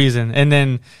 for a reason. And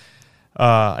then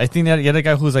I think that the other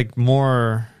guy who's like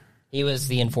more, he was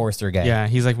the enforcer guy. Yeah,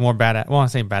 he's like more badass. Well, I'm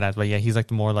saying badass, but yeah, he's like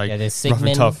more like there's rough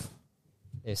and tough.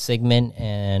 There's Sigmund,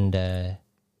 and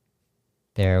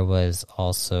there was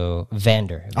also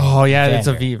Vander. Oh yeah, it's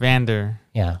a Vander.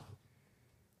 Yeah,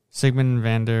 Sigmund,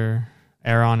 Vander,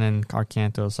 Aaron, and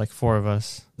Arcantos. Like 4 of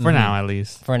us for now, at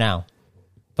least. For now,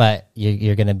 but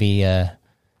you're gonna be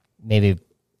maybe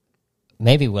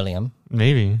William.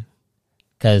 Maybe.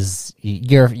 Because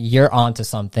you're onto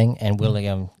something, and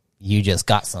William you just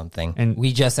got something. And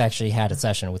we just actually had a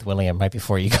session with William right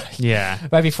before you got yeah,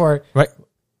 right before right.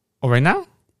 Oh, right now.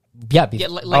 Yeah.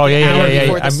 Like oh an hour yeah.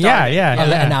 before this started.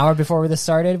 An hour before this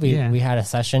started, we had a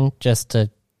session just to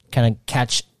kind of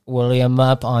catch William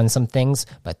up on some things,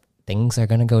 but things are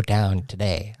gonna go down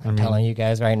today. I'm telling you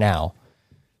guys right now.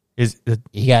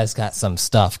 You guys got some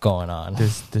stuff going on.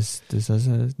 This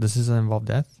doesn't involve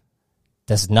death.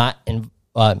 Does not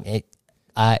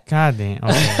God damn.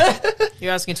 Okay.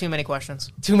 You're asking too many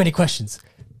questions. Too many questions.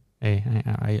 Hey,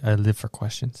 I live for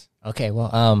questions. Okay,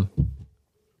 well,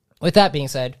 with that being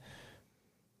said,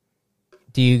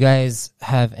 do you guys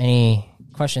have any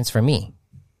questions for me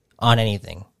on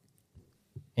anything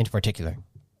in particular?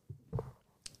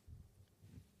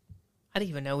 I didn't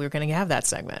even know we were going to have that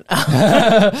segment. Damn,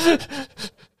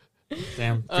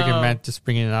 freaking Matt just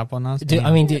bringing it up on us.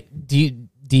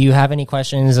 Do you have any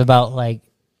questions about like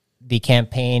the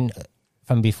campaign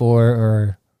from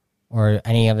before or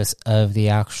any of the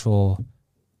actual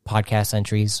podcast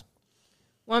entries?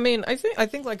 Well, I mean, I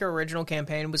think like our original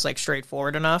campaign was like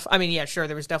straightforward enough. I mean, yeah, sure,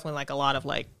 there was definitely like a lot of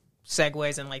like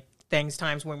segues and like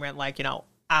times when we went like,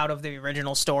 out of the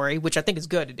original story, which I think is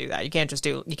good to do that. You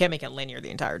can't make it linear the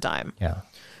entire time. Yeah.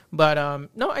 But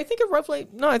I think it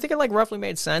roughly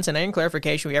made sense, and any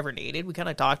clarification we ever needed, we kind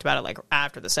of talked about it like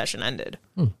after the session ended,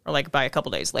 or like by a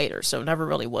couple days later. So it never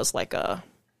really was like there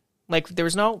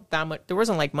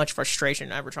wasn't like much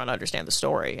frustration ever trying to understand the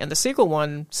story. And the sequel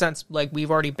one, since like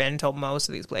we've already been to most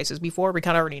of these places before, we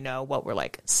kind of already know what we're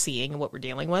like seeing and what we're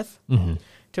dealing with. Mm-hmm.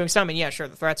 To an extent, I mean, yeah, sure,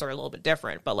 the threats are a little bit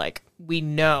different, but like we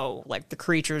know like the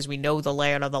creatures, we know the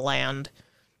layout of the land,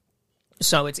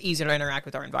 so it's easier to interact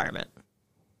with our environment.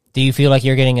 Do you feel like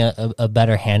you're getting a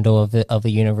better handle of the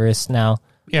universe now,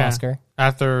 Oscar?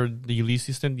 After the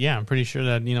Ulysses thing, yeah, I'm pretty sure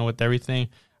that, with everything,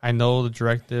 I know the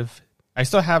directive. I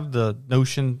still have the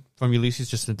notion from Ulysses,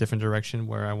 just in a different direction,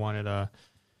 where I wanted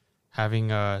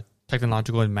having a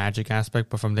technological and magic aspect,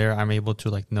 but from there, I'm able to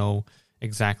like know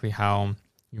exactly how,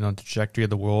 the trajectory of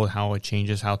the world, how it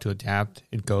changes, how to adapt,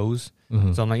 it goes.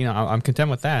 Mm-hmm. So I'm like, I'm content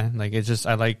with that. Like, it's just,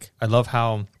 I love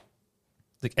how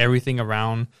like everything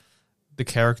around the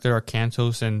character,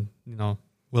 Arcantos and,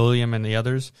 William and the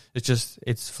others,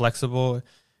 it's flexible, it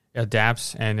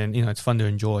adapts, and then, it's fun to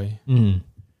enjoy. Mm.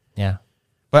 Yeah.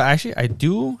 But actually, I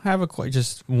do have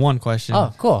just one question.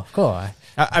 Oh, cool.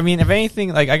 I mean, if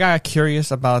anything, like I got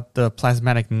curious about the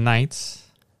plasmatic knights.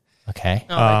 Okay.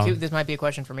 This might be a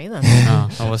question for me then.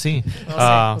 We'll see.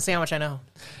 We'll see how much I know.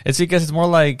 It's because it's more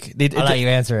like I'll let you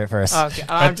answer it first. Okay.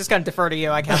 I'm just gonna defer to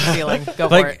you. I have a feeling. Go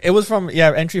for it. It was from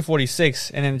entry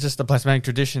 46, and then just the plasmatic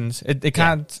traditions. It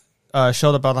kind of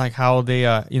showed about like how they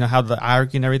how the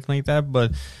hierarchy and everything like that.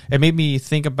 But it made me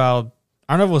think about,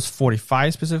 I don't know if it was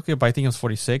 45 specifically, but I think it was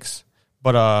 46.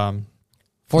 But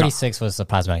 46 was the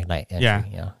plasmatic knight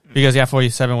entry. Yeah. Because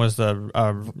 47 was the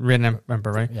Rin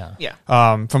Emperor, right?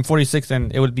 Yeah. From 46,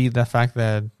 then it would be the fact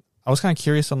that I was kind of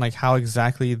curious on like how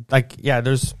exactly, like,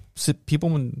 there's people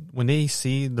when they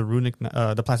see the runic,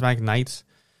 the plasmatic knights,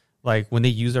 like when they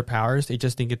use their powers, they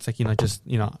just think it's like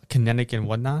kinetic and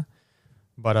whatnot.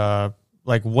 But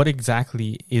like, what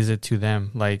exactly is it to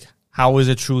them? Like, how is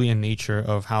it truly in nature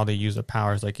of how they use their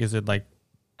powers? Like, is it like?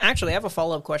 Actually, I have a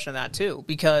follow-up question to that too,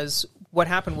 because what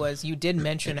happened was you did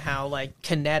mention how like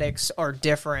kinetics are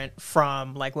different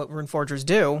from like what Runeforgers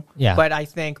do. Yeah. But I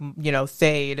think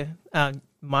Thade,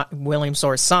 William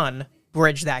Soar's son,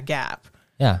 bridged that gap.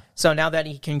 Yeah. So now that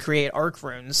he can create arc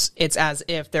runes, it's as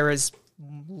if there is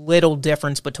little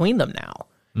difference between them now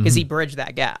because he bridged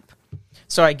that gap.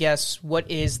 So I guess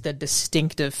what is the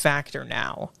distinctive factor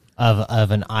now of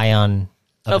an ion?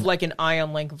 Of like an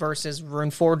ion link versus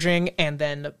rune forging, and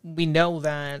then we know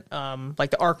that like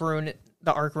the arc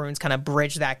runes kind of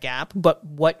bridge that gap, but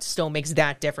what still makes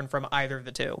that different from either of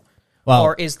the two? Well,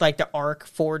 or is like the arc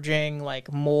forging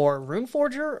like more rune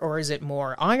forger, or is it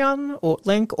more ion or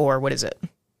link, or what is it?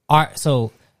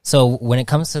 So when it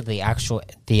comes to the actual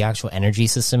energy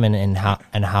system and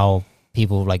how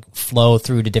people like flow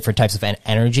through the different types of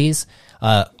energies.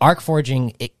 Arc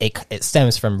forging, it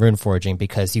stems from rune forging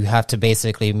because you have to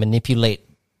basically manipulate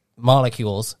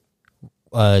molecules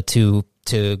to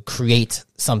create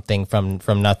something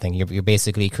from nothing. You're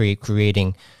basically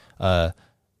creating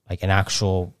like an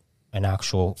actual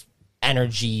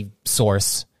energy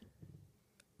source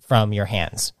from your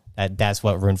hands. That's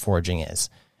what rune forging is.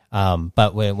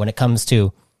 But when it comes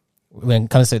to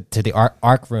the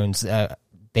arc runes,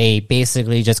 they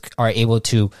basically just are able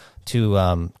to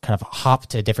kind of hop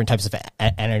to different types of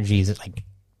energies like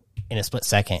in a split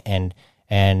second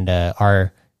and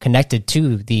are connected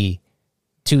to the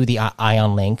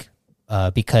ion link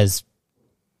because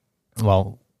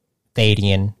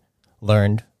Thadian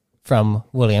learned from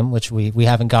William, which we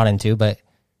haven't got into, but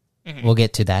we'll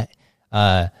get to that.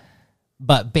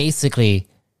 But basically,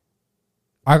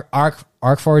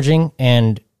 arc forging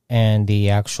and the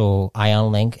actual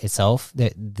ion link itself,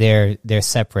 they're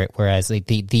separate. Whereas like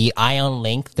the ion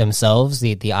link themselves,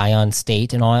 the ion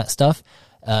state and all that stuff,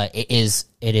 it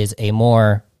is a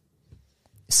more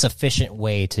sufficient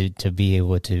way to be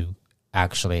able to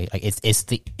actually, like,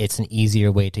 it's an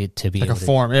easier way to be like able a to,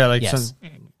 form, yeah, like yes. some,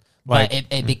 like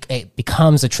But it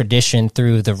becomes a tradition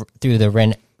through the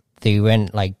Ren,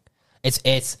 like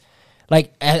it's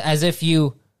like as if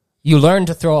you learn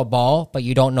to throw a ball, but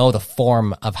you don't know the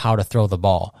form of how to throw the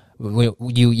ball.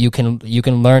 You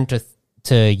can learn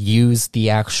to use the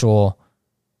actual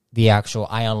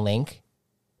ion link,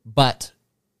 but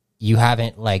you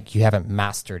haven't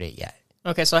mastered it yet.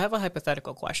 Okay, so I have a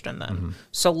hypothetical question then.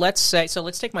 So let's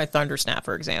take my Thunder Snap,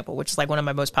 for example, which is like one of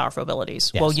my most powerful abilities.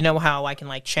 Yes. Well, you know how I can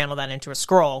like channel that into a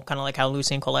scroll, kind of like how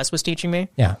Lucy and Coalesce was teaching me?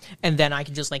 Yeah. And then I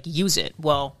can just like use it.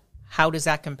 Well, how does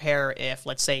that compare if,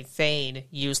 let's say, Thade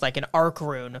used like an arc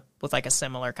rune with like a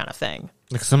similar kind of thing?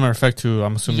 a similar effect to,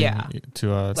 I'm assuming, Yeah. to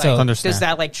Like, Thunder Snap. does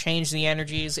that like change the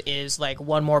energies? Is like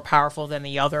one more powerful than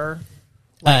the other?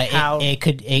 Like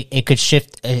It could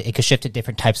shift to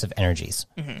different types of energies.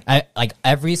 Like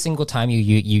every single time you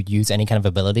use any kind of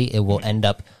ability, it will end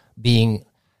up being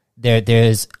there.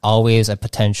 There's always a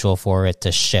potential for it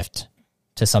to shift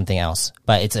to something else,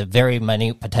 but it's a very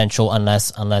minute potential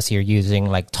unless you're using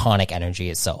like tonic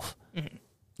energy itself.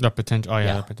 The potential. Oh yeah,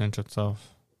 Yeah. the potential itself.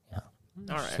 all right,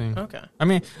 Interesting. okay. I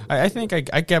mean, I think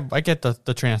I get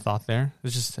the train of thought there.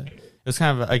 It's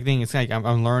kind of, I think it's like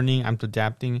I'm learning, I'm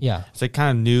adapting. Yeah. It's like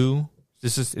kind of new.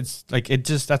 It's like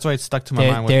that's why it stuck to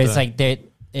my mind.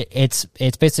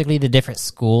 It's basically the different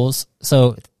schools.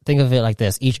 So think of it like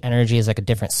this: each energy is like a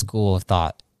different school of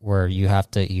thought, where you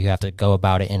have to go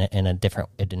about it in a different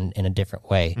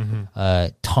way.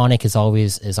 Tonic is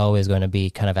always going to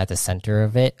be kind of at the center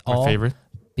of it all. My favorite.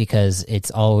 Because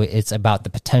it's about the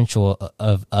potential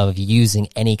of using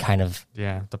any kind of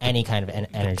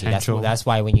energy. potential. That's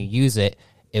why when you use it,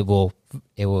 it will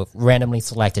randomly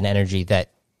select an energy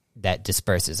that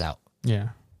disperses out. Yeah.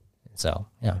 So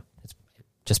yeah, it's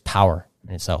just power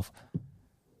in itself.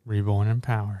 Reborn in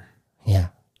power. Yeah,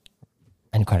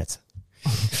 and credits.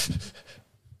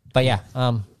 But yeah,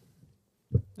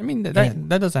 I mean,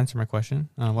 that does answer my question.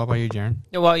 What about you, Jaren?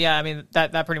 Well, yeah, I mean,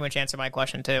 that pretty much answered my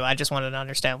question, too. I just wanted to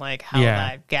understand, like, how Yeah.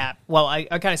 that gap... Well, I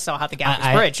kind of saw how the gap was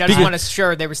I- bridged. I just want to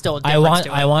sure there was still a difference to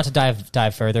it. I want to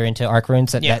dive further into arc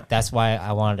runes. That's why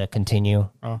I wanted to continue.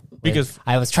 Oh, because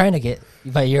I was trying to get,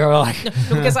 but you're like,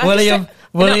 Because I have to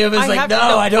William say- is I like, have no, to-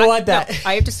 I don't want that. no,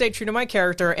 I have to stay true to my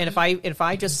character, and if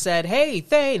I just said, hey,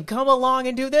 Thane, come along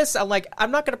and do this, I'm not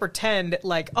going to pretend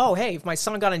like, oh, hey, if my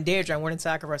son got in danger, I wouldn't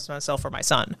sacrifice myself for my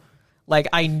son. Like,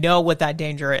 I know what that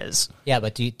danger is. Yeah,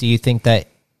 but do you think that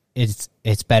it's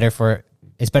better for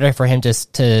him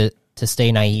just to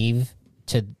stay naive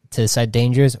to said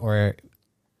dangers, or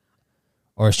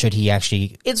should he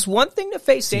actually? It's one thing to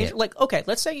face danger. it. Like, okay,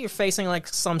 let's say you're facing like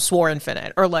some Swore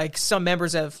Infinite or like some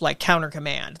members of like Counter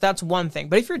Command. That's one thing.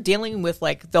 But if you're dealing with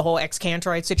like the whole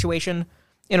Excantorite situation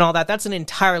and all that, that's an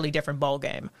entirely different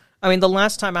ballgame. I mean, the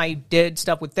last time I did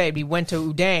stuff with Thade, we went to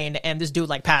Udane and this dude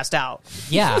like passed out.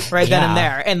 Yeah, Right then and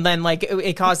yeah. there. And then like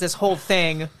it caused this whole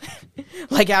thing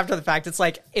like after the fact. It's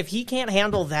like, if he can't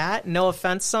handle that, no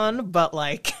offense, son, but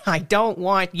like I don't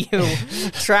want you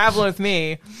traveling with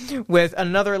me with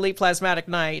another Elite Plasmatic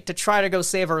Knight to try to go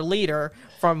save our leader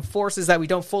from forces that we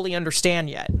don't fully understand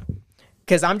yet.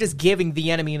 Because I'm just giving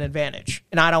the enemy an advantage,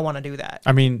 and I don't want to do that.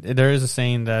 I mean, there is a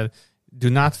saying that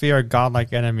do not fear a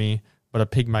godlike enemy, but a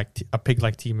pig-like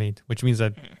teammate, which means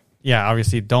that, yeah,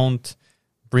 obviously don't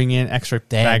bring in extra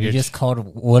Damn, baggage. you just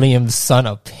called William's son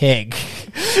a pig.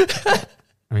 I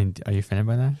mean, are you offended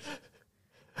by that?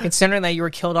 Considering that you were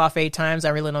killed off 8 times, I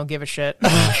really don't give a shit.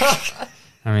 I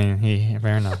mean,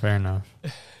 fair enough.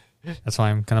 That's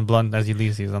why I'm kind of blunt as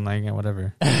Ulysses. I'm like, yeah,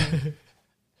 whatever.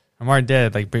 I'm already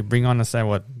dead. Like, bring on the side.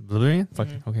 What? Oblivion? Fuck.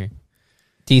 Okay.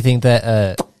 Do you think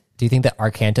that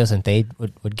Arcantos and Thade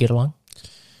would get along?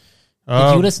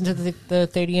 Did you listen to the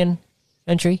Thadian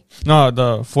entry? No,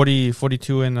 the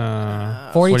 42 and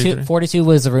 42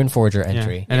 was the Rune Forger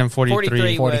entry. Yeah. And then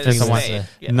 43 was is the one. Thade.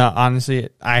 Yeah. No, honestly,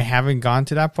 I haven't gone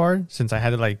to that part since I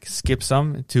had to like skip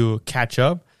some to catch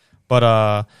up.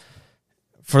 But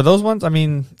for those ones, I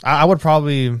mean, I would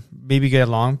probably maybe get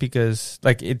along because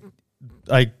like if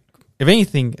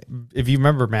anything, if you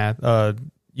remember, Matt,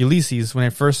 Ulysses, when I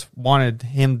first wanted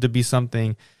him to be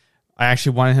something, I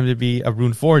actually wanted him to be a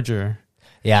Rune Forger.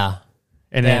 Yeah.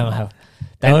 And Damn, then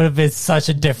That would have been such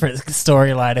a different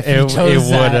storyline if you chose it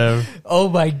that. would have. Oh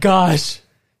my gosh.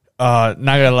 Not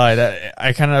gonna lie, that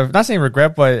I kind of not saying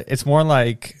regret, but it's more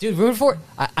like, Dude,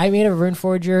 I made a Rune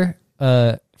Forger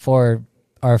for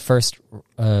our first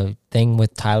thing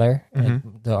with Tyler,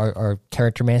 our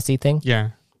character mancy thing. yeah,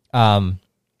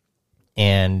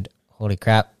 And holy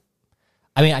crap.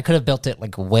 I mean, I could have built it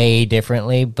like way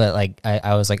differently, but like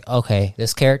I was like, okay,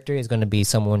 this character is going to be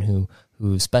someone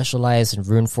who specialized in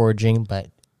rune forging, but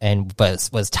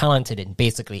was talented in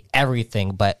basically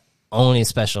everything, but only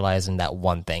specialized in that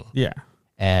one thing. yeah.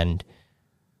 And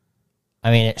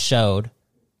I mean, it showed.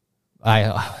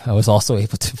 I was also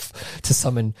able to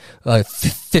summon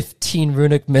 15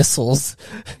 runic missiles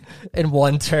in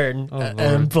one turn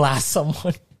and blast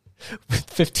someone with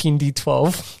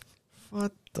 15d12.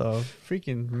 What the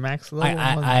freaking max level?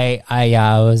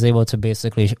 I was able to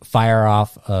basically fire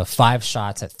off 5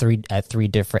 shots at three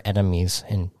different enemies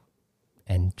and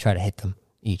try to hit them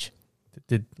each.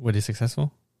 Were they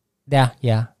successful? Yeah.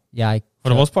 For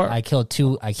the most part, I killed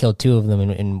two of them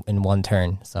in one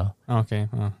turn. So okay.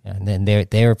 Oh, yeah, and then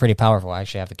they were pretty powerful. I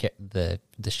actually have the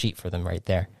sheet for them right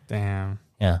there. damn.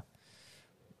 Yeah.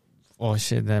 Oh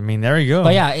shit! I mean, there you go.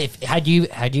 But yeah, if had you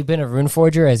been a rune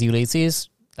forger as Ulysses,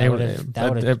 that would have changed the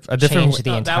that would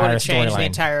entire have changed the storyline.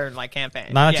 entire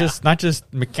campaign. Not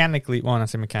just mechanically. Well, not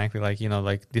say mechanically, like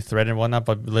like the thread and whatnot,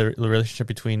 but the relationship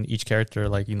between each character,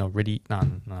 like Rydia. Not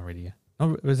Rydia.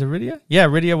 Oh, was it Rydia? Yeah,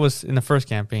 Rydia was in the first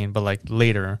campaign, but like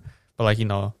later. But like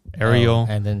Ariel,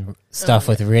 and then stuff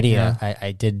with Rydia. Yeah.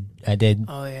 I did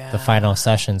the final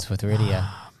sessions with Rydia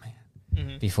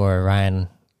before Ryan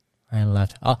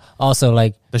left. Also,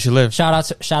 like, does she live? Shout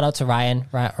out to Ryan.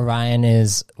 Ryan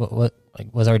is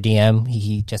was our DM.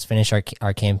 He just finished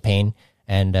our campaign,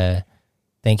 and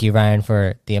thank you, Ryan,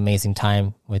 for the amazing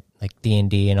time with like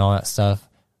D&D and all that stuff,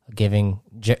 giving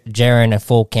Jaren a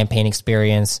full campaign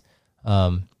experience.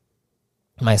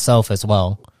 Myself as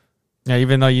well. Yeah,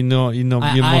 even though you know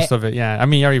most of it. Yeah, I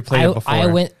mean, you already played it before.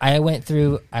 I went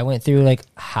through like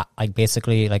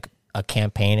basically like a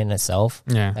campaign in itself.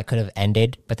 Yeah, that could have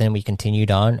ended, but then we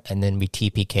continued on, and then we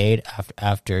TPK'd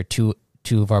after two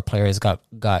of our players got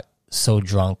so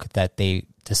drunk that they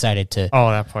decided to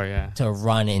that part, to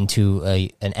run into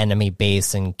an enemy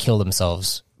base and kill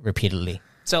themselves repeatedly.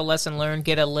 So lesson learned: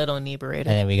 get a little inebriated.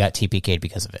 And then we got TPK'd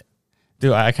because of it.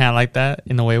 Dude, I kind of like that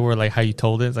in a way where like how you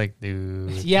told it. It's like,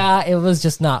 dude. Yeah, it was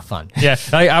just not fun. Yeah,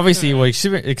 like obviously, what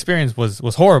experience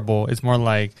was horrible. It's more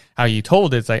like how you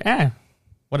told it. It's like,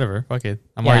 whatever, fuck it.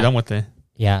 I'm already done with it.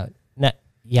 Yeah,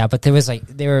 but there was like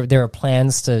there were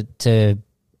plans to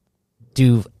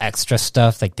do extra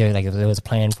stuff. Like there was a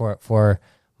plan for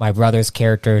my brother's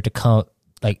character to come,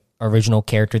 like original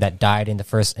character that died in the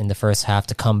first half,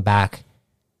 to come back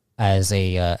as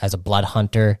a blood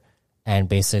hunter. And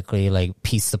basically, like,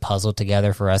 piece the puzzle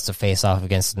together for us to face off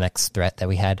against the next threat that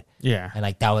we had. Yeah. And,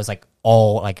 like, that was, like,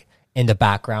 all, like, in the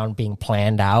background being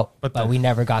planned out. But we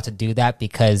never got to do that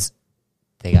because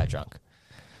they got drunk.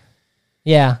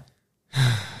 Yeah.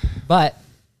 But,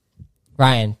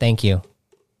 Ryan, thank you.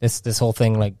 This whole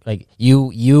thing, like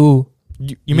you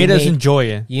made us enjoy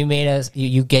it. You made us,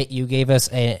 you gave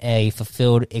us a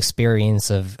fulfilled experience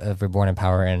of Reborn in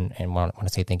Power, and want to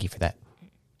say thank you for that.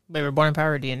 Wait, Reborn in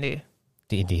Power or D&D?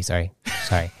 D&D, sorry.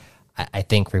 I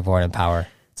think Reborn in Power.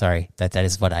 Sorry, that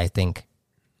is what I think.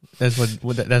 That's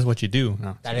what you do.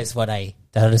 No. That is what I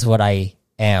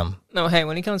am. No, hey,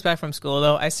 when he comes back from school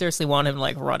though, I seriously want him to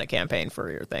like run a campaign for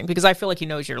your thing because I feel like he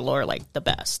knows your lore like the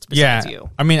best. Besides you.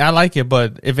 I mean, I like it,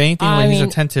 but if anything, when he's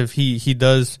attentive, he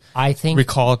does. I think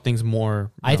recall things more.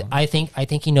 I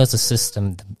think he knows the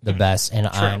system the best,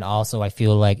 and also I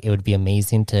feel like it would be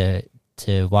amazing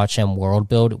to watch him world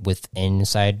build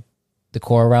inside the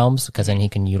core realms, because then he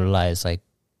can utilize like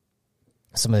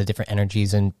some of the different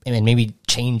energies and maybe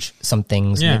change some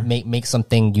things, make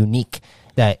something unique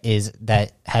that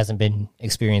hasn't been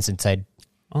experienced inside.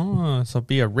 Oh, so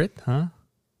be a Rit, huh?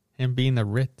 Him being a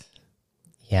Rit.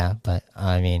 Yeah, but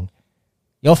I mean,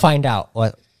 you'll find out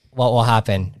what will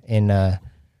happen in the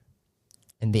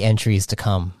entries to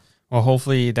come. Well,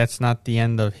 hopefully that's not the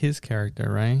end of his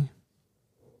character, right?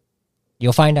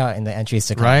 You'll find out in the entries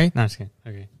to come. Right? No, just kidding.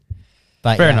 Okay.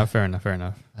 But fair enough.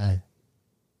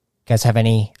 Guys have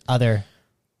any other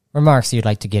remarks you'd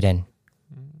like to get in?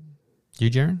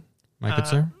 You, Jaren? My good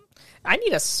sir? I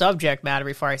need a subject matter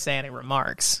before I say any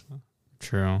remarks.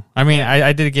 True. I mean,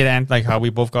 I did get like how we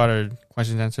both got our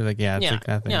questions answered. Like, it's like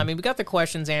that thing. Yeah, I mean, we got the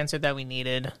questions answered that we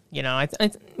needed. You know,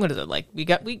 what is it like? We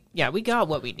got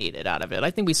what we needed out of it. I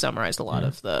think we summarized a lot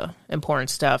of the important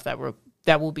stuff that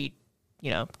will be,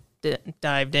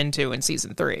 dived into in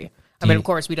season 3. I mean, of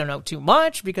course, we don't know too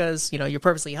much because, you're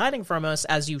purposely hiding from us,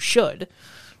 as you should.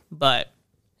 But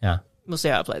Yeah. we'll see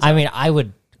how it plays I out. mean, I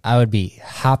would be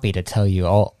happy to tell you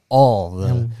all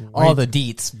the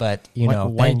deets, but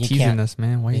why then you teasing can't. us,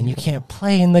 man? Why Then you can't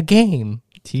play in the game.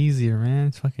 tease man?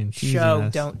 It's fucking teasing Show,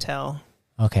 us. don't tell.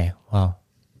 Okay, well,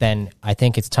 then I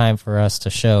think it's time for us to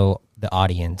show the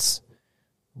audience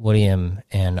William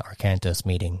and Arcantos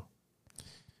meeting.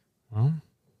 Well,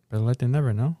 better let them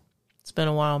never know. It's been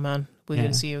a while, man. We Yeah.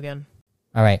 can see you again.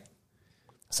 All right,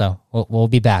 so we'll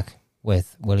be back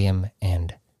with William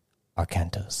and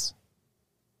Arcantos.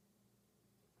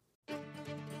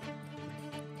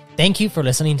 Thank you for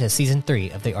listening to Season 3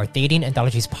 of the Arthadian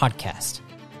Anthologies podcast.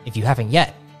 If you haven't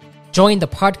yet, join the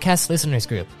podcast listeners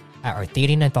group at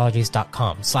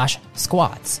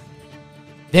arthadiananthologies.com/squads.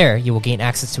 There, you will gain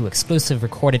access to exclusive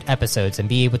recorded episodes and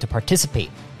be able to participate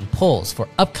in polls for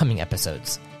upcoming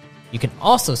episodes. You can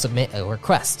also submit a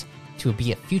request to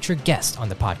be a future guest on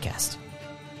the podcast.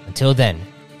 Until then,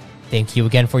 thank you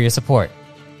again for your support,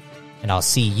 and I'll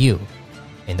see you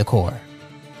in the core.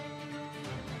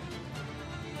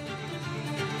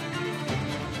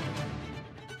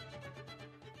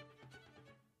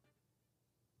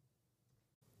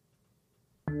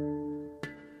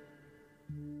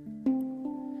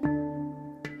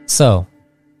 So,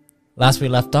 last we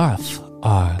left off,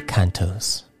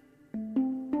 Arcantos.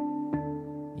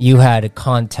 You had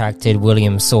contacted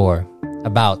William Soar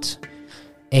about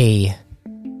a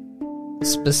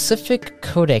specific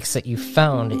codex that you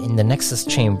found in the Nexus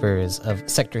chambers of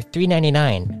Sector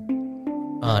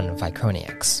 399 on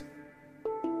Vicroniax.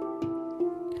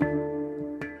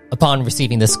 Upon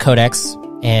receiving this codex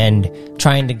and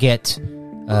trying to get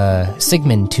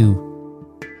Sigmund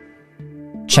to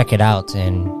check it out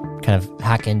and kind of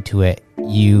hack into it,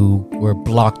 you were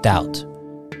blocked out.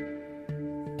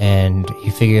 And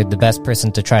you figured the best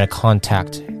person to try to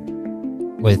contact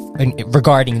with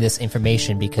regarding this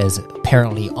information, because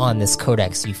apparently on this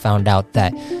codex you found out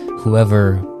that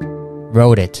whoever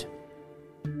wrote it,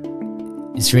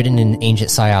 it's written in ancient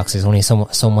Psyox. There's only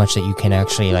so much that you can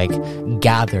actually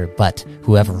gather, but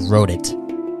whoever wrote it,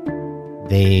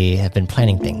 they have been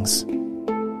planning things.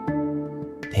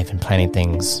 They've been planning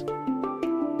things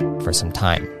for some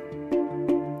time,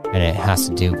 and it has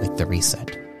to do with the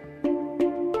reset.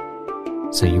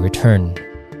 So you return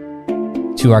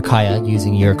to Archaea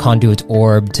using your conduit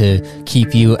orb to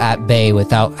keep you at bay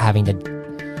without having to,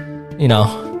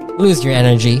 lose your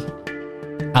energy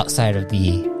outside of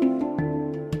the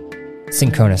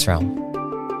Synchronous realm.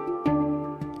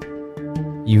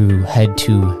 You head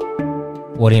to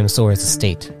William Soar's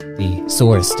estate, the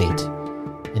Soar estate,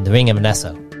 in the Ring of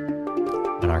Manessa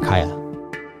on Archaea.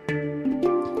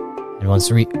 And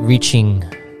once reaching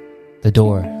the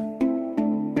door,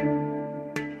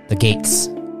 the gates,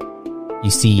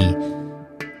 you see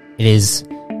it is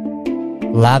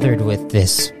lathered with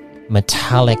this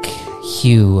metallic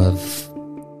hue of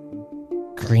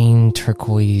green,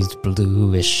 turquoise,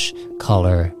 bluish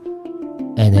color.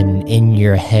 And then in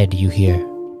your head you hear,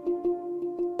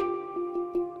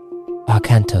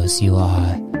 Arcantos, you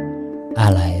are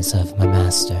allies of my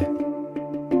master.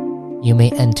 You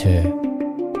may enter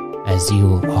as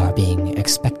you are being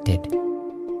expected.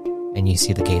 And you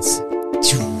see the gates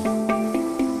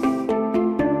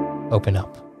open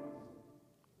up.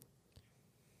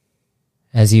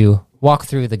 As you walk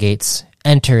through the gates,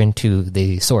 enter into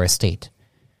the Soar estate,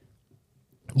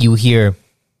 you hear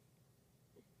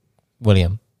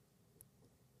William.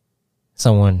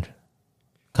 Someone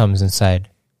comes inside.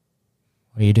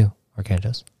 What do you do,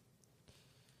 Arcantos?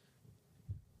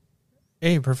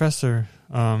 Hey, Professor.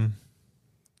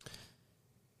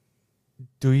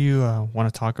 Do you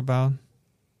want to talk about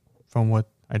from what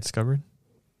I discovered?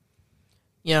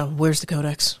 Yeah, where's the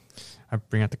codex? I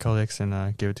bring out the codex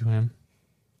and give it to him.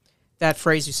 That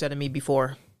phrase you said to me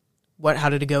before. How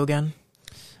did it go again?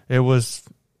 It was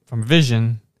from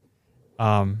vision,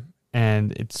 and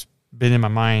it's been in my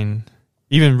mind.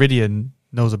 Even Rydia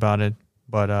knows about it,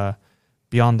 but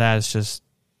beyond that, it's just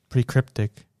pretty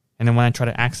cryptic. And then when I try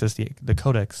to access the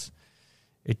codex,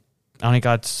 I only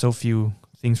got so few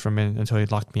things from it until he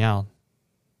locked me out.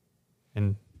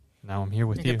 And now I'm here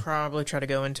with you. You could probably try to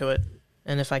go into it.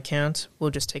 And if I can't,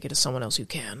 we'll just take it to someone else who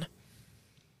can.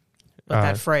 But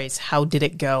that phrase, how did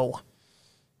it go?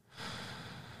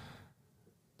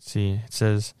 See, it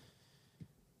says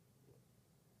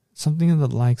something in the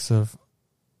likes of,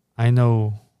 I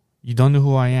know you don't know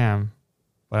who I am,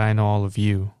 but I know all of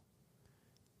you.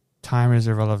 Time is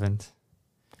irrelevant.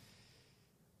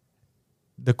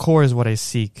 The core is what I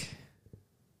seek.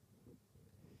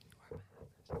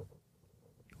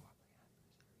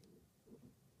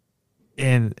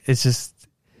 and it's just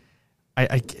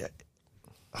I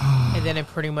And then it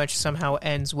pretty much somehow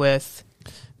ends with,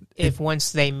 if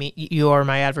once they meet, you are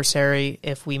my adversary.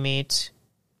 If we meet,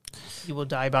 you will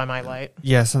die by my light.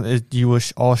 yes, you will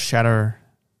all shatter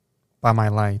by my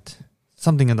light,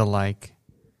 something of the like.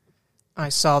 I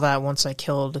saw that once I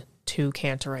killed 2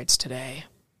 Cantorites today.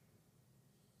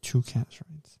 2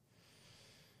 Cantorites.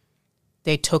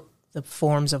 They took the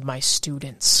forms of my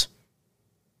students.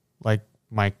 Like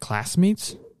my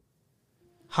classmates?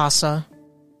 Hassa,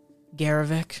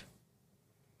 Garavik.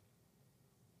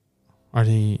 Are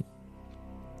they...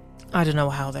 I don't know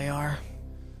how they are.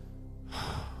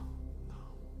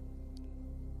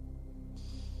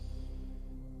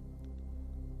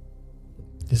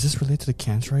 Is this related to the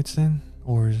Cantorites then?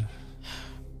 Or...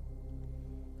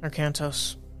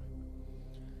 Arcantos.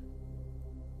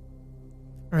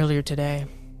 Earlier today,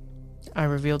 I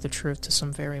revealed the truth to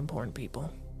some very important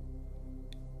people.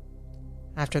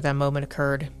 After that moment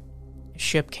occurred, a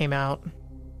ship came out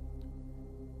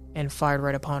and fired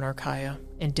right upon Archaea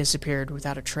and disappeared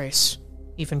without a trace.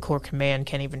 Even Core Command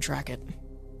can't even track it.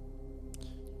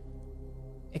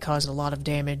 It caused a lot of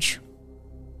damage.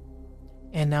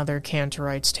 And now there are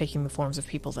Cantorites taking the forms of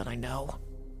people that I know.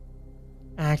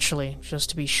 Actually,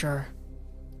 just to be sure.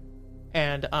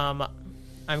 And,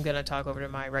 I'm gonna talk over to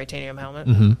my Titanium helmet.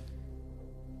 Mm-hmm.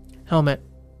 Helmet,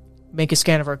 make a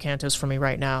scan of Arcantos for me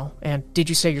right now. And did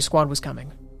you say your squad was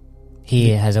coming? He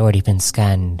has already been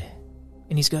scanned.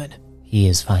 And he's good. He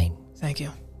is fine. Thank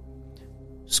you.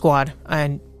 Squad,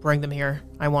 and bring them here.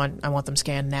 I want them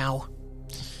scanned now.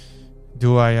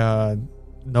 Do I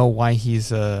know why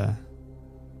he's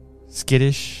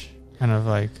skittish? Kind of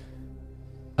like...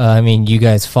 I mean, you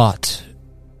guys fought.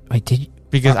 Wait, did you?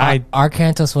 Because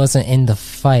Arcantos wasn't in the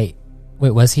fight.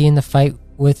 Wait, was he in the fight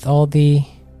with all the...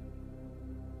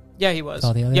 Yeah, he was.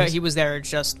 All the others? Yeah, he was there. It's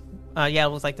just,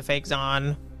 with like the fake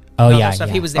Zon. Oh, and all yeah, that stuff.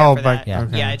 yeah. He was there for but- that. yeah.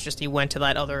 okay. Yeah, it's just he went to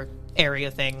that other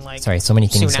area thing. Like, Sorry, so many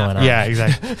things soon going after. on. Yeah,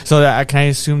 exactly. So can I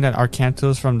assume that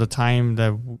Arcantos, from the time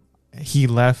that he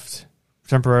left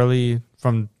temporarily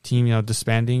from team,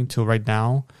 disbanding till right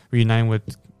now, reuniting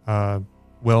with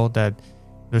Will, that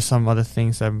there's some other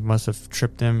things that must have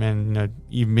tripped him and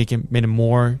you made him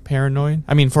more paranoid?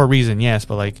 I mean, for a reason, yes,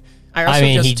 but like... I also I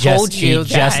mean, just told you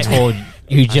that.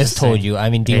 He just told you. I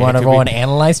mean, do you Yeah, want it to could roll be- an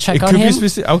analyze check It on could be him?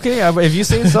 specific. Okay, if you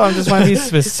say so, I'm just want to be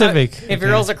specific. If Okay. he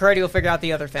rolls a crit, you'll figure out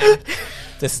the other thing.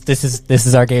 This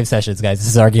is our game sessions, guys. This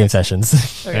is our game sessions.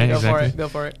 Okay, Yeah, go for exactly. it. Go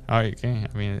for it. All right, okay.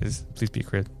 I mean, please be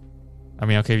crit. I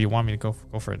mean, okay, if you want me to go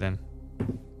for it, then.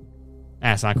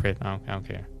 It's not crit. I don't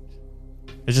care.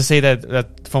 Let's just say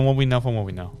that from what we know, from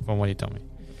what he told me.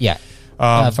 Yeah.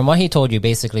 From what he told you,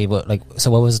 basically, what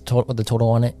was the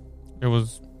total on it? It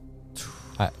was...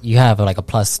 You have like a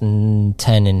plus 10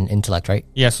 in intellect, right?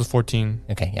 Yes, it was 14.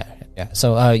 Okay, yeah.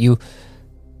 So you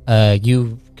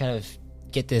kind of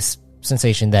get this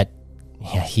sensation that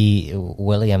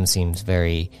William seems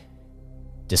very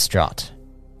distraught,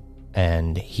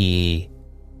 and he's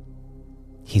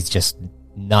just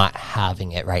not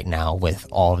having it right now with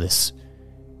all this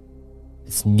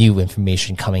new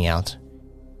information coming out.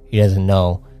 He doesn't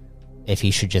know if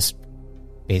he should just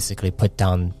basically put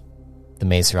down the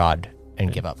mace rod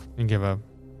and give up.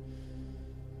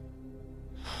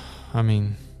 I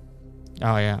mean,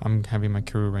 I'm having my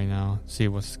crew right now see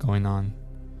what's going on.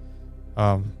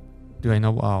 Do I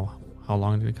know how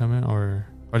long did they come in, or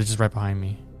they're just right behind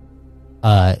me?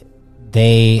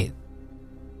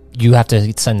 You have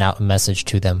to send out a message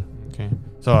to them. Okay,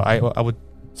 so I would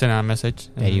send out a message.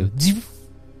 Yeah, you.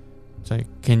 Say,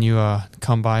 can you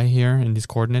come by here in these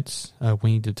coordinates?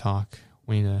 We need to talk.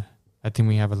 I think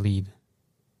we have a lead.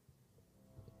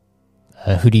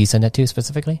 Who do you send it to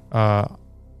specifically?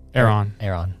 Aaron.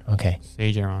 Aaron. Okay.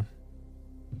 Sage Aaron.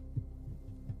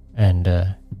 And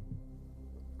a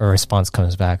response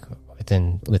comes back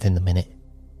within the minute.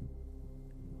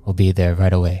 We'll be there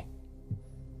right away.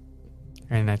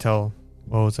 And I tell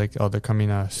it's like, they're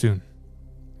coming soon.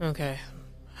 Okay.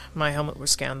 My helmet will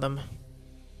scan them.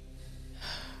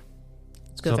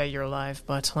 It's good that you're alive,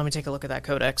 but let me take a look at that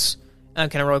codex.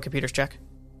 Can I roll a computer's check?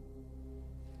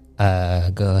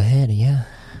 Go ahead, yeah.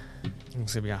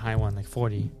 It's gonna be a high one, like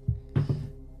 40.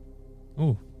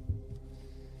 Ooh.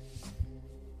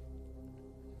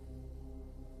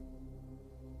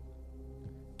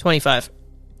 $25.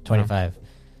 25.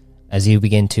 As you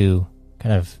begin to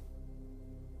kind of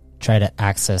try to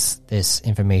access this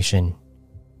information,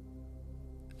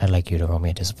 I'd like you to roll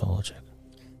me a discipline check.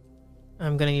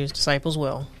 I'm going to use Disciple's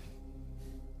Will.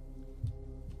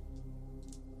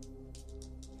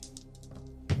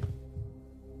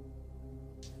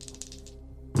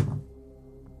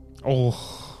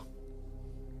 Oh.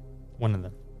 One of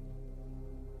them.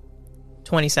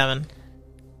 27.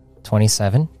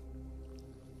 27.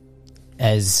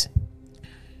 As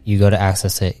you go to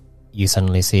access it, you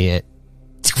suddenly see it.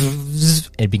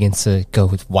 It begins to go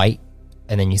with white,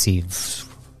 and then you see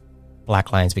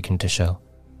black lines begin to show.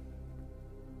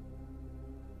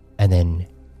 And then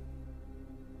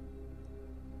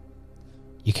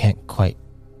you can't quite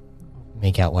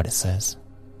make out what it says.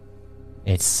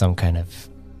 It's some kind of...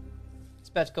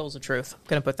 Spectacles of truth. I'm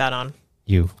going to put that on.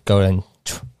 You go and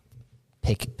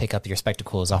pick up your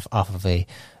spectacles off of a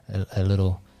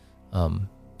little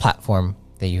platform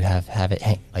that you have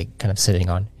it like kind of sitting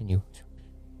on, and you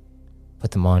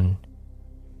put them on.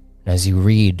 And as you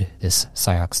read this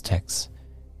Psyox text,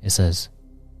 it says,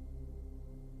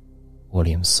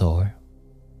 William Soar,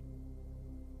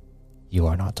 you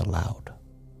are not allowed.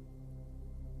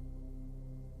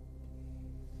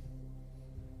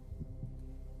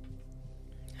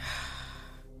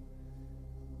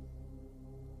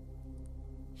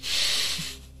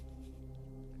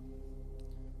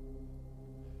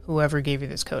 Whoever gave you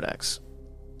this codex,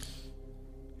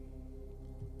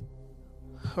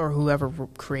 or whoever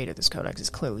created this codex, is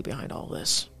clearly behind all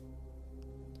this.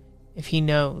 If he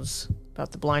knows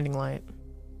about the blinding light,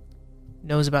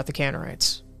 knows about the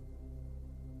Cantorites,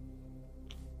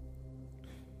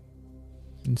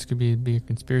 this could be a bigger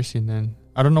conspiracy then.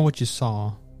 I don't know what you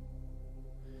saw,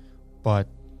 but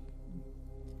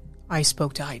I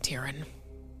spoke to Tyrion.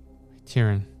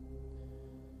 Tyrion.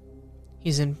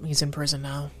 He's in prison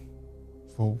now.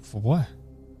 For what?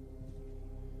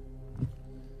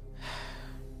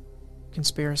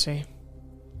 Conspiracy.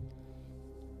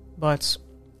 But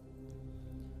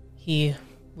he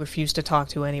refused to talk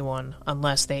to anyone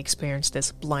unless they experienced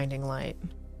this blinding light.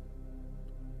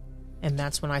 And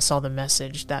that's when I saw the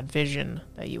message, that vision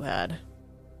that you had.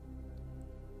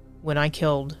 When I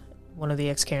killed one of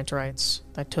the ex-Cantorites,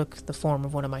 that took the form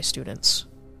of one of my students.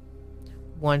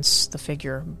 Once the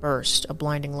figure burst, a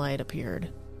blinding light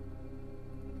appeared.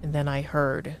 And then I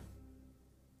heard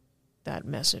that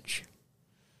message.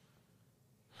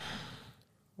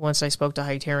 Once I spoke to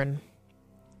Hyterin, I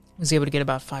was able to get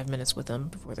about 5 minutes with him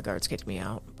before the guards kicked me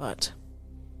out, but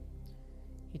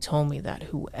he told me that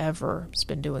whoever's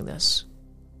been doing this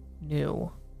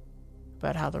knew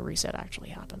about how the reset actually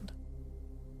happened.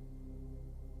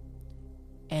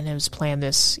 And has planned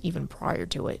this even prior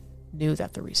to it, knew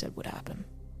that the reset would happen.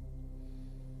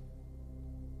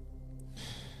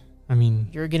 I mean...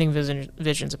 You're getting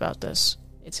visions about this.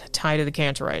 It's tied to the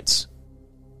Cantorites.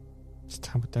 It's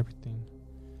tied with everything.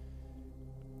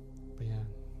 But yeah.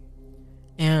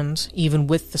 And even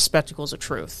with the spectacles of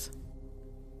truth,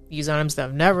 these items that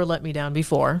have never let me down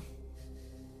before,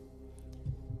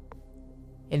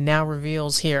 it now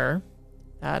reveals here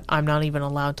that I'm not even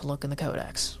allowed to look in the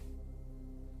codex.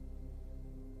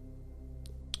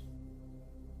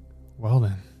 Well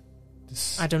then.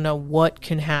 I don't know what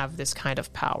can have this kind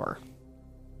of power.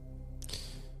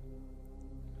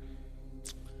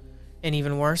 And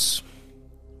even worse,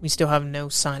 we still have no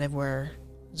sign of where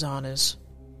Zahn is.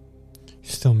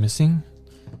 He's still missing?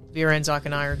 Vera and Zach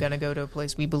and I are going to go to a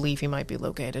place we believe he might be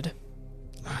located.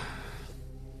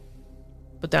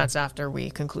 But that's after we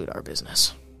conclude our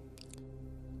business.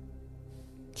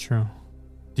 True.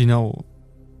 Do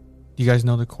you guys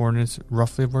know the coordinates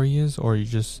roughly of where he is, or you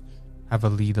just have a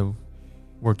lead of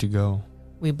where to go?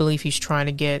 We believe he's trying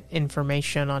to get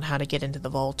information on how to get into the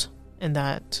vault, and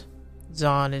that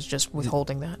Zahn is just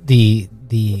withholding that. The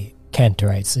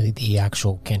Cantorites, the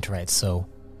actual Cantorites, so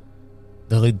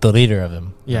the leader of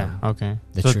them. Yeah, okay.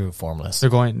 The So true formless. They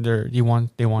want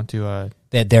to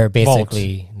They're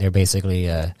basically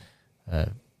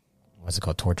what's it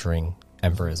called, torturing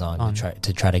Emperor Zahn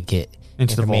to try to get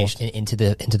into the vault. into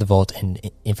the vault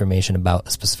and information about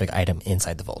a specific item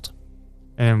inside the vault.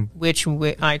 Which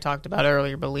I talked about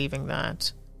earlier, believing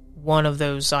that one of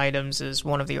those items is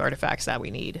one of the artifacts that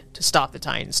we need to stop the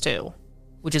Titans too,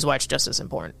 which is why it's just as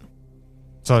important.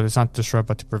 So it's not to destroy,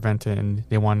 but to prevent it, and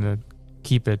they want to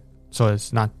keep it so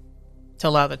it's not to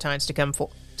allow the Titans to come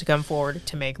forward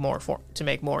to make more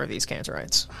of these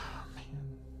Cantorites. Oh, man.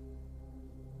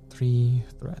 3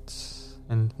 threats,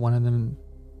 and one of them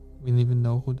we don't even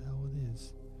know who the hell it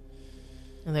is.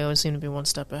 And they always seem to be one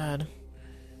step ahead.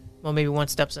 Well, maybe one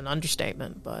step's an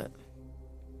understatement, but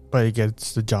it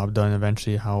gets the job done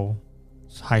eventually. How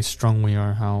high-strung we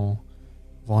are, how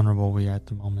vulnerable we are at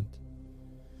the moment.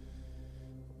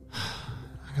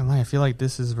 I'm not gonna lie, I feel like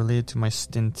this is related to my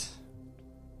stint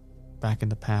back in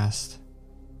the past.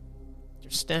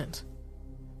 Your stint?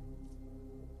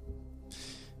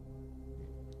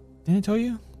 Didn't I tell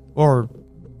you? Or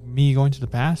me going to the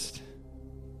past?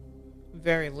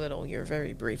 Very little. You're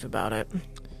very brief about it.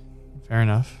 Fair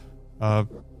enough.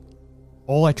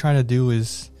 All I try to do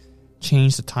is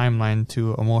change the timeline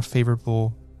to a more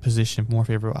favorable position, more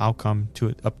favorable outcome to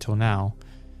it up till now.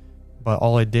 But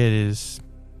all I did is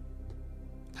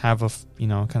have a,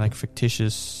 kind of like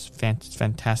fictitious,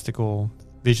 fantastical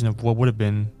vision of what would have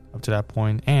been up to that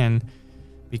point. And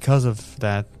because of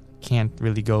that, can't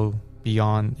really go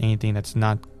beyond anything that's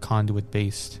not conduit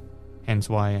based. Hence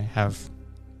why I have,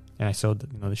 and I showed,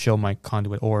 the show my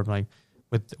conduit orb. Like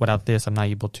without this, I'm not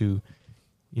able to,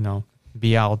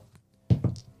 be out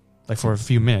like for a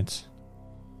few minutes.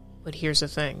 But here's the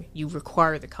thing. You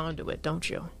require the conduit, don't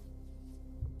you?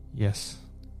 Yes.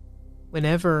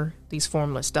 Whenever these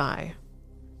formless die,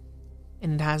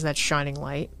 and it has that shining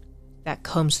light, that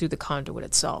comes through the conduit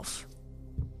itself.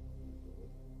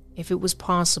 If it was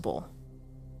possible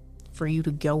for you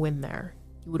to go in there,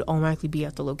 you would automatically be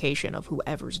at the location of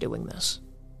whoever's doing this.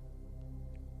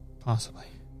 Possibly.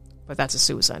 But that's a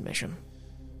suicide mission.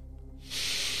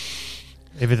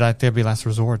 If that'd be last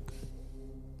resort.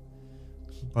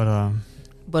 But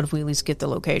if we at least get the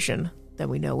location, then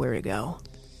we know where to go.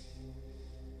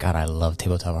 God, I love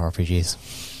tabletop RPGs.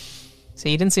 So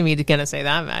you didn't see me gonna say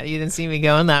that, Matt. You didn't see me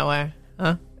going that way,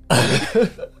 huh?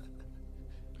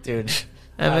 Dude.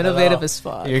 I'm innovative as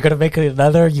fuck. You're gonna make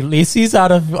another Ulysses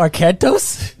out of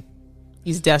Arcantos?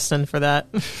 He's destined for that.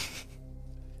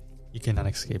 You cannot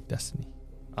escape destiny.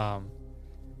 But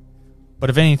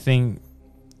if anything,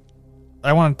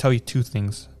 I want to tell you two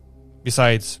things.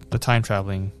 Besides the time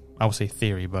traveling, I would say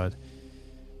theory, but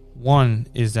one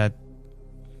is that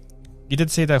you did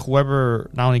say that whoever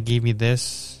not only gave me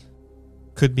this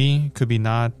could be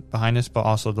not behind this, but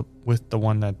also with the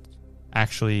one that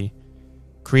actually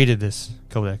created this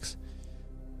codex.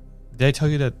 Did I tell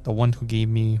you that the one who gave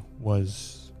me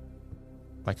was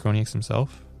Bicronix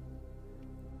himself?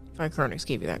 Bicronix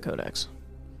gave you that codex.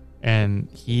 And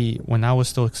when I was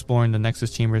still exploring the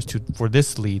Nexus chambers for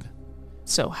this lead.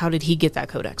 So how did he get that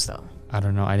codex, though? I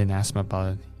don't know. I didn't ask him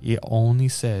about it. He only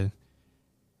said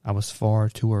I was far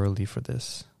too early for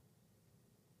this.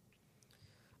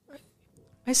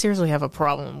 I seriously have a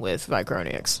problem with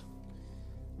Bicronix.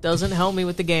 Doesn't help me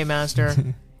with the Game Master,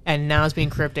 and now it's being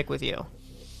cryptic with you.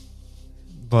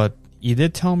 But you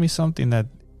did tell me something that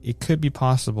it could be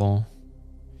possible.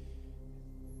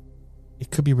 It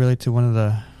could be related to one of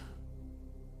the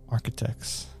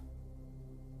architects.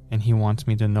 And he wants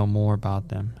me to know more about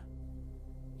them.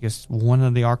 Because one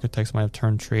of the architects might have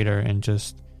turned traitor and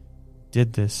just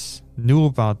did this. Knows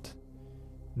about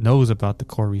the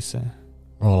core reset.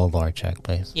 Roll a lore check,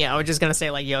 please. Yeah, I was just going to say,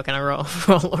 yo, can I roll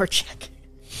a lore check?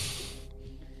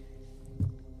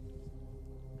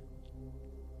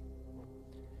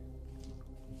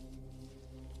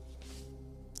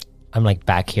 I'm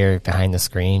back here behind the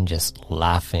screen just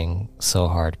laughing so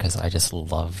hard because I just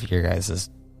love your guys'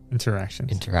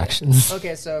 interactions.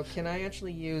 Okay, so can I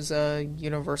actually use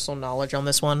universal knowledge on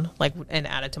this one, and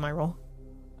add it to my roll?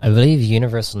 I believe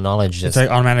universal knowledge it's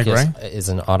automatic, right? Is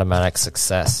an automatic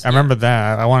success. I remember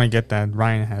that. I want to get that.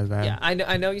 Ryan has that. Yeah,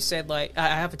 I know you said I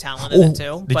have a talent in it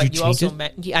too, but you also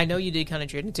I know you did kind of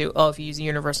change it too. Oh, if you use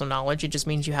universal knowledge, it just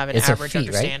means you have an average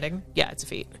understanding. Right? Yeah, it's a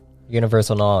feat.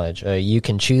 Universal knowledge. You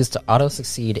can choose to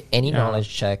auto-succeed any knowledge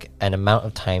check an amount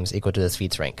of times equal to this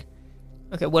feat's rank.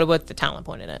 Okay, what about the talent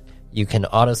point in it? You can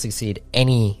auto-succeed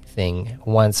anything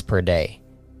once per day.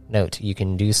 Note, you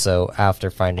can do so after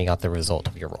finding out the result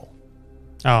of your roll.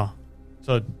 Oh.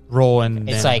 So roll and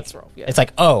it's it's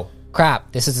oh,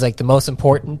 crap, this is the most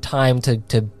important time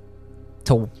to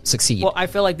succeed. Well, I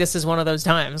feel like this is one of those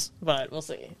times, but we'll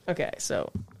see. Okay,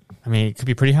 so... I mean, it could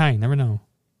be pretty high. You never know.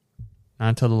 Not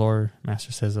until the lore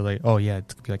master says oh yeah, it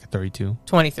could be a 32.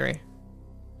 23.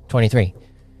 23.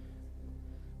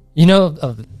 You know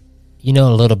a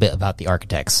little bit about the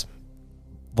architects.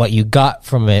 What you got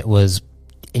from it was,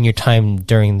 in your time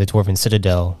during the Dwarven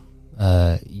Citadel,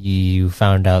 you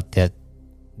found out that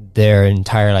their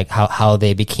entire how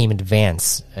they became an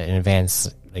advanced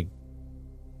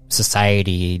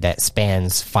society that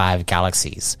spans 5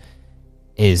 galaxies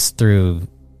is through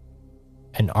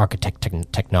an architect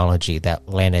technology that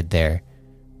landed there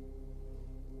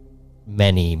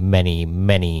many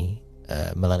millennia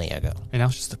ago. And that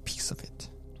was just a piece of it.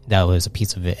 That was a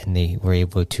piece of it, and they were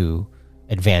able to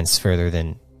advance further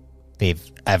than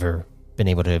they've ever been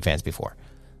able to advance before.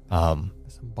 Some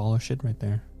baller shit right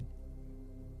there.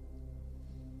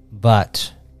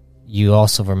 But you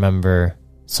also remember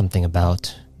something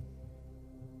about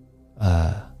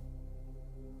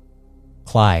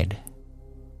Clyde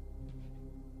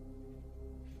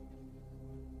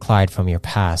applied from your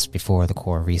past before the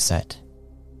core reset.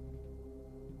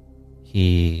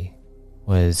 He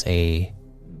was a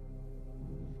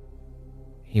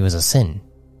sin,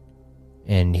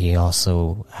 and he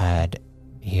also had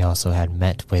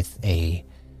met with a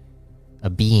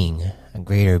being, a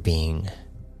greater being.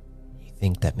 You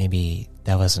think that maybe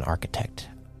that was an architect.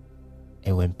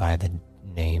 It went by the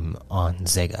name On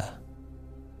Zega.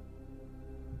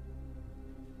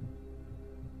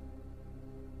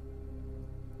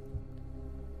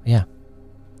 Yeah,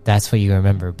 that's what you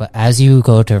remember. But as you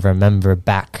go to remember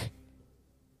back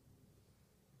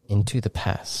into the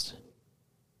past,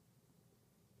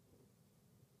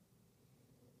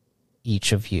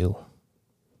 each of you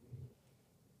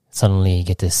suddenly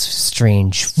get this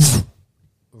strange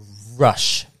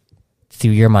rush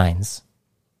through your minds.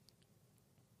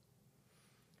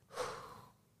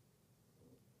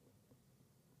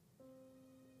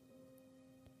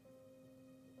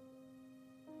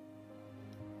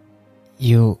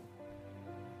 You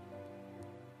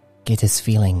get this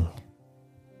feeling.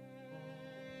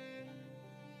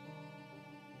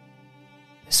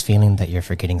 This feeling that you're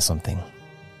forgetting something.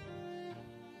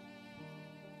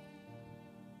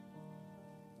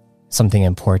 Something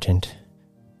important.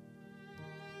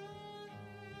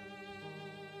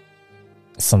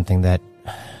 Something that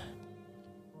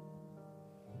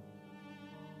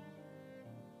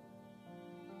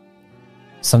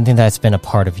that's been a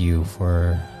part of you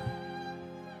for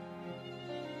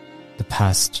the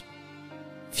past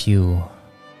few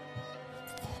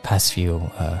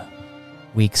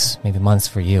weeks, maybe months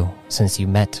for you, since you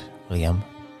met Liam.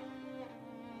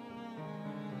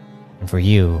 And for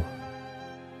you,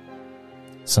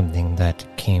 something that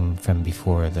came from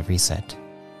before the reset.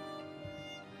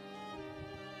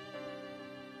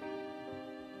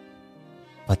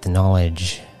 But the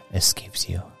knowledge escapes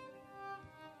you.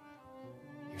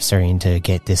 You're starting to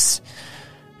get this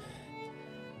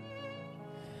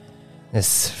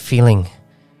feeling.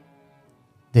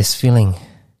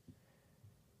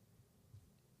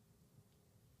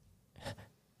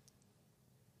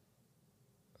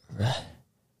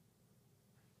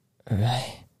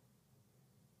 Right.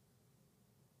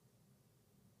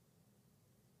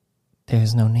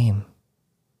 There's no name.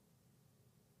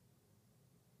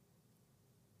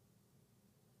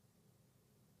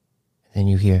 Then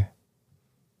you hear,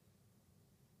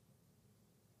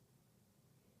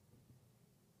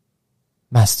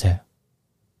 Master,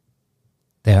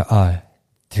 there are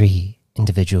 3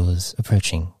 individuals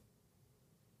approaching.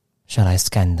 Shall I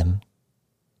scan them?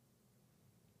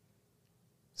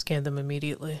 Scan them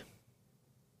immediately.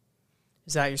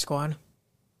 Is that your squad?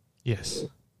 Yes.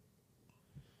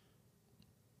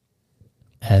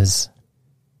 As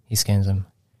he scans them,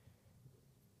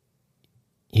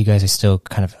 you guys are still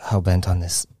kind of hell-bent on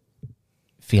this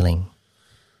feeling,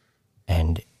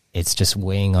 and it's just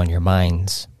weighing on your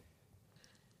minds.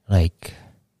 Like,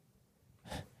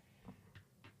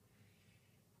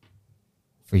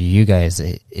 for you guys,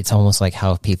 it's almost like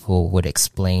how people would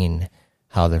explain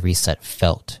how the reset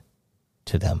felt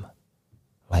to them.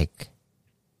 Like,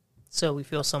 so we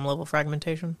feel some level of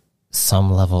fragmentation?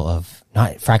 Some level of,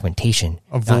 not fragmentation.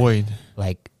 A void.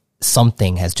 Like,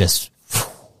 something has just,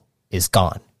 is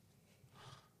gone.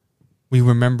 We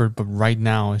remembered, but right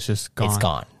now it's just gone. It's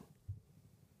gone.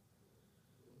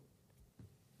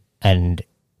 And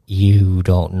you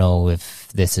don't know if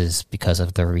this is because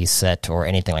of the reset or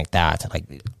anything like that. Like,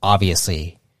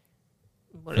 obviously,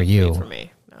 for you. For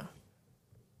me, no.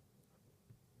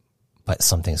 But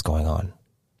something's going on.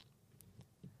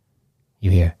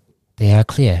 You hear, they are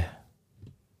clear.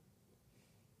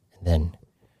 And then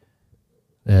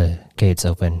the gates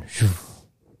open.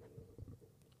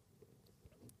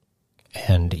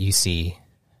 And you see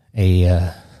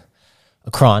a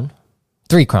Kron.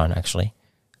 3 Kron, actually.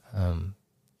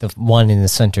 The one in the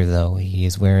center, though, he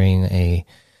is wearing a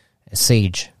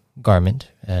sage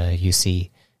garment. You see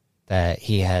that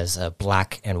he has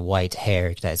black and white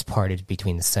hair that is parted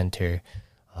between the center,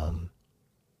 and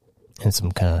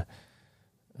some kind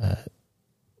of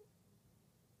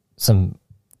some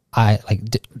eye, like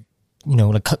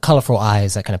colorful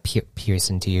eyes that kind of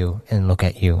pierce into you and look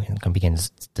at you and kind of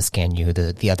begins to scan you.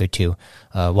 The other 2,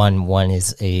 one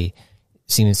is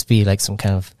seems to be like some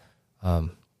kind of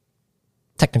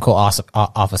technical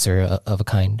officer of a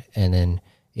kind, and then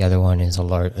the other one is a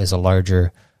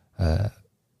larger kind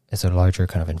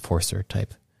of enforcer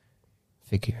type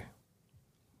figure.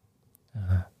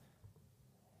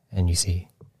 And you see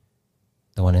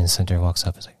the one in the center walks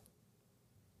up and is like,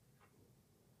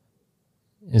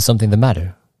 "Is something the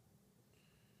matter?"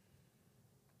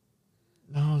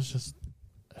 No, it's just...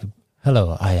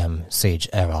 "Hello, I am Sage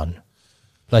Aaron.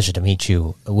 Pleasure to meet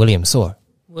you, William Soar.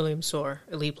 William Soar,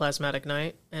 Elite Plasmatic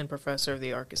Knight and Professor of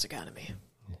the Arcus Academy.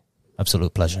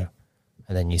 Absolute pleasure.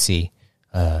 And then you see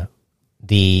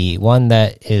the one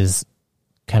that is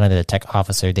kind of the tech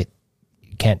officer. They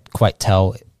can't quite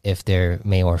tell if they're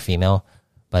male or female,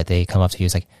 but they come up to you.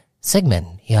 It's like,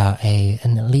 Sigmund, you're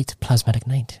an elite plasmatic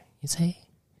knight, you say?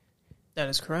 That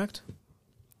is correct.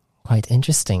 Quite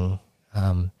interesting.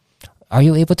 Are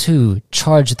you able to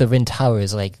charge the Rin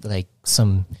Towers like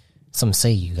some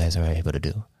say you guys are able to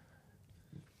do?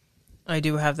 I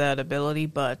do have that ability,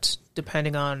 but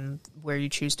depending on where you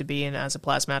choose to be in as a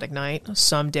plasmatic knight,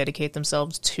 some dedicate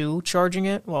themselves to charging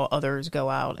it, while others go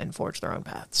out and forge their own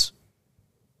paths.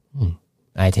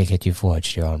 I take it you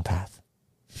forged your own path.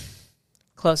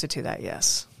 Closer to that,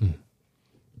 yes.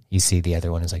 You see the other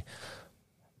one is like,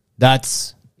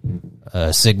 that's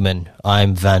Sigmund.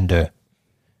 I'm Vander.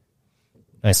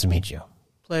 Nice to meet you.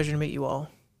 Pleasure to meet you all.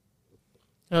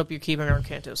 I hope you're keeping our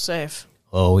Cantos safe.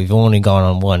 Oh, we've only gone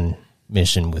on one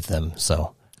mission with them,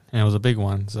 so. And it was a big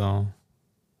one, so.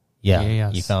 Yeah,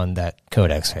 yes. You found that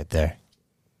codex right there.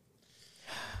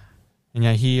 And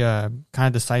yeah, he kind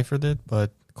of deciphered it, but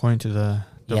according to the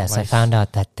Yes, I device- found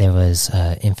out that there was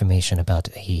information about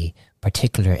a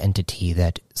particular entity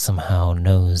that somehow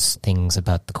knows things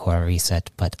about the core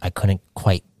reset, but I couldn't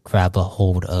quite grab a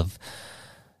hold of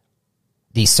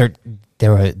the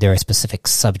there are specific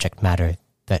subject matter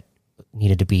that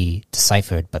needed to be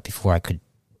deciphered, but before I could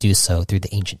do so through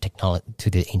the ancient technology,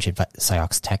 through the ancient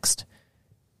Psyox text,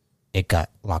 it got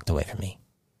locked away from me.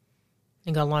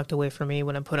 It got locked away from me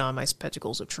when I put on my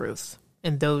spectacles of truth,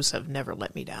 and those have never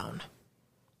let me down.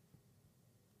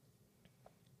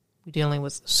 We're dealing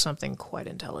with something quite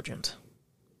intelligent.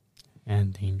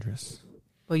 and dangerous.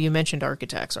 Well, you mentioned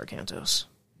architects, Arcantos.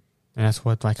 And that's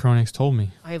what my Chronix told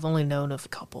me. I have only known of a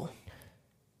couple.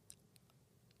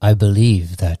 I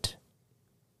believe that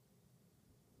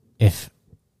if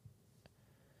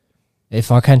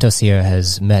Arcantos here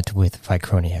has met with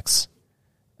Vicroniax,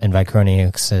 and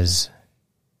Vicroniax has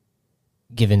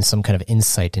given some kind of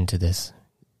insight into this,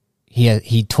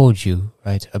 he told you,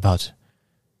 right, about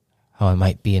how I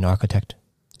might be an architect?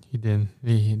 He did.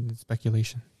 He did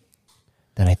speculation.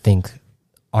 Then I think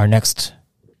our next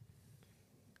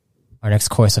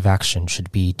course of action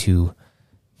should be to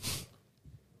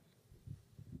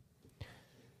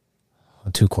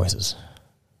two courses.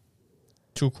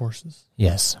 2 courses.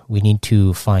 Yes, we need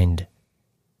to find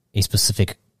a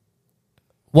specific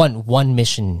one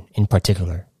mission in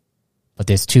particular, but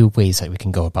there's 2 ways that we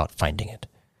can go about finding it.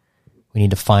 We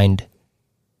need to find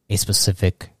a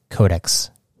specific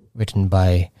codex written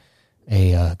by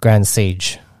a grand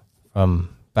sage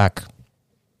from back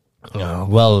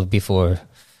well before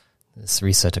this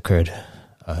reset occurred.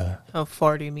 How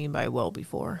far do you mean by well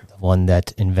before? The one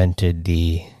that invented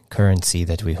the currency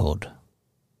that we hold.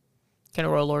 Can I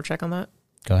roll a lore check on that?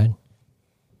 Go ahead.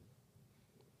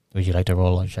 Would you like to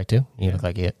roll a lore check too? You look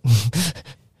like it.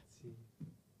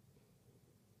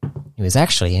 It was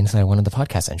actually inside one of the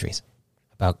podcast entries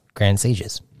about grand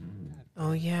sages.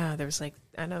 Oh, yeah. There's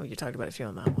I know you talked about a few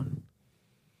on that one.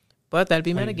 But that'd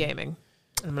be metagaming.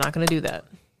 I'm not going to do that.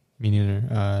 Me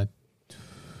neither.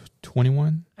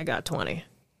 21? I got 20.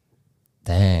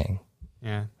 Dang.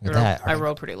 Yeah. Look at that. I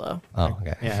rolled pretty low. Oh,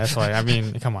 okay. Yeah, that's why. I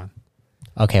mean, come on.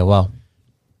 Okay, well,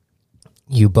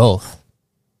 you both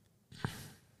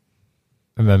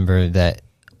remember that,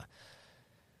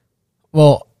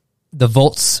 well, the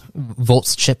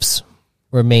Volts chips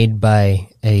were made by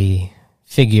a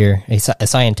figure, a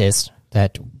scientist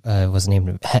that was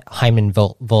named Hyman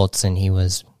Volts, and he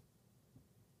was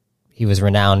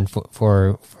renowned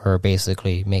for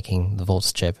basically making the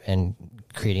Volts chip and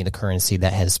creating the currency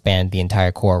that has spanned the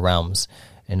entire core realms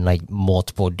and like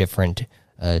multiple different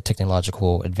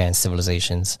technological advanced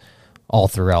civilizations all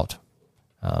throughout.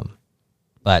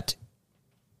 But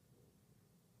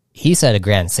he said a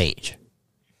grand sage.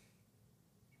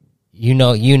 You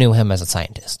knew him as a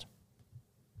scientist.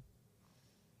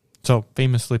 So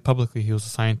famously, publicly, he was a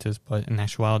scientist, but in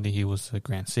actuality, he was a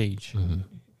grand sage. Mm-hmm.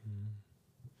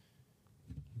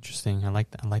 Interesting. I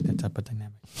like that. I like that type of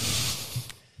dynamic.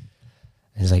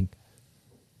 It's like,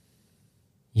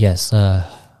 yes,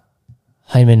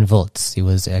 Hyman Volts, he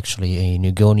was actually a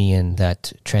Nugonian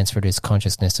that transferred his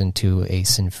consciousness into a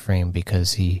synth frame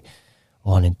because he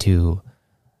wanted to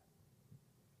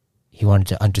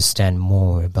understand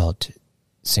more about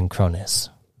Synchronous.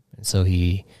 And so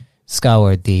he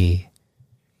scoured the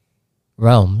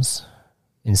realms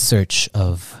in search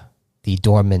of the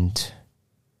dormant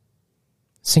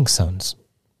sync zones,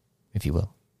 if you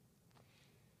will.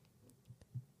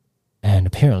 And And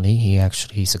apparently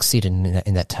he succeeded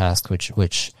in that task, which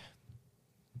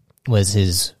was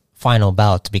his final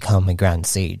bout to become a grand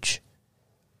sage.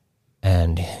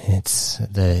 And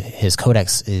his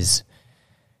codex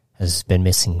has been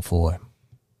missing for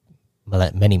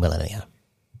many millennia,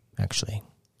 actually.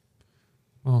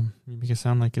 Well, you make it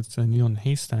sound like it's a needle in a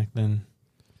haystack then.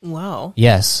 Wow.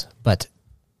 Yes, but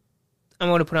I'm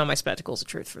going to put on my spectacles of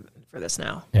truth for this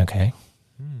now. okay.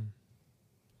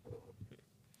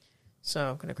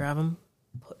 So I'm going to grab them,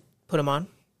 put them on.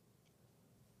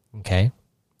 Okay.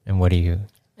 And what do you...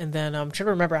 And then I'm trying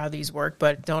to remember how these work,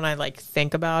 but don't I like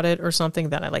think about it or something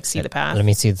that I like see the path? Let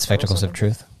me see the spectacles of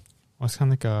truth. Well, it's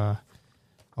kind of like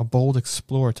a bold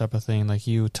explorer type of thing. Like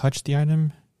you touch the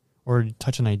item or you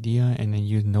touch an idea and then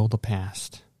you know the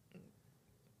past.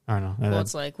 I don't know. Well,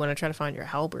 it's like when I try to find your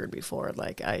halberd before,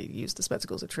 like I used the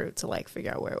spectacles of truth to like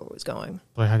figure out where it was going.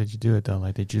 But how did you do it though?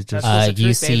 Like did you just...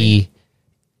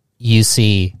 You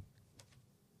see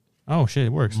Oh shit, it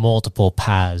works. multiple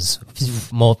paths,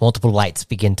 multiple lights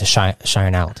begin to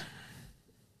shine out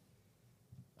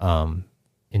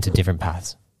into different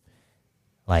paths.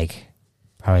 Like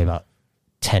probably about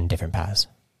 10 different paths.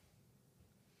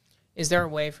 Is there a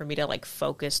way for me to like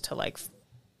focus to like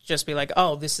just be like,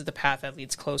 oh, this is the path that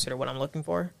leads closer to what I'm looking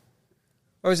for?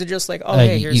 Or is it just like, oh,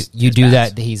 hey, here's you do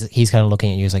paths. that. He's kind of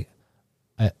looking at you. He's like,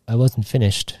 I wasn't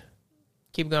finished.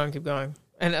 Keep going.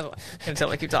 And until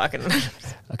I keep talking.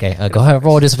 Okay, go ahead.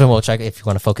 Roll a discipline. We'll check if you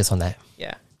want to focus on that.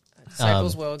 Yeah.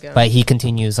 Disciples will go. But he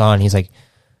continues on. He's like,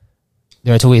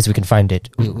 there are two ways we can find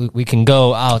it. We can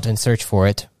go out and search for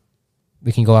it.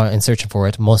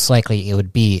 Most likely it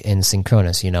would be in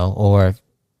Synchronous, or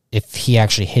if he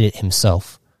actually hit it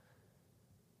himself.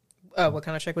 What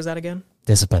kind of check was that again?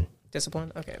 Discipline.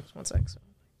 Okay, 1 sec.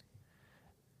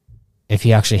 If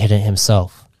he actually hit it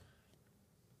himself,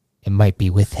 it might be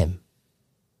with him.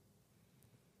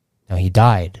 Now he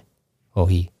died. Well,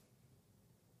 he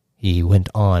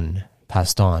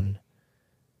passed on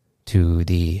to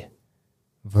the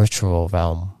virtual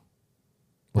realm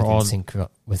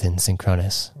within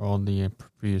Synchronous. All the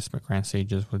previous Grand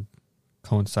Sages would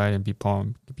coincide and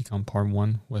become part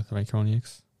one with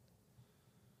Vicronix.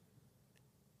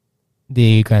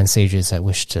 The Grand Sages that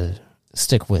wish to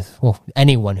stick with,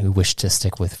 anyone who wished to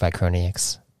stick with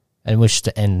Vicronix and wished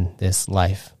to end this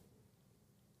life,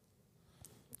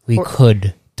 we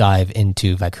could dive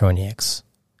into Vicronix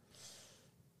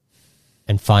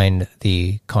and find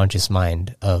the conscious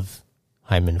mind of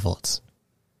Hyman Volts.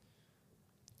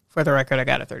 For the record, I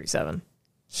got a 37.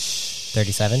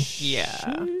 37?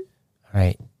 Yeah. All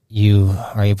right. You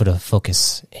are able to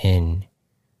focus in,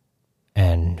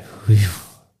 and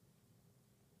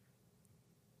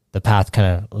the path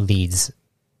kind of leads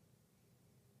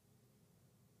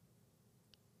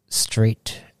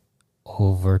straight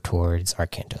over towards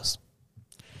Arcantos.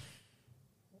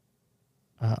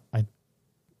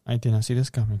 I did not see this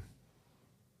coming.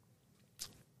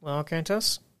 Well,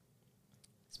 Cantos,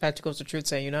 spectacles of truth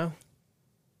say, Oh,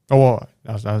 well,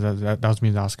 that was me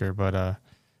and Oscar, but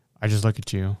I just look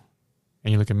at you,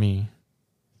 and you look at me.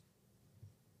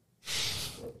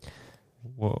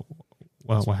 What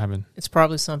happened? It's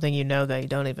probably something you know that you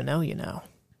don't even know you know.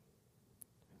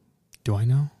 Do I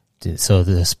know? So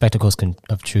the spectacles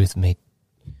of truth maybe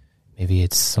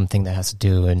it's something that has to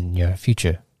do in your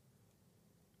future.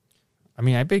 I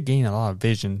mean, I've been getting a lot of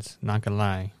visions, not gonna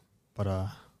lie. But, I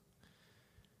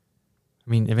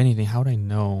mean, if anything, how would I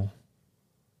know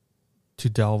to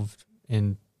delve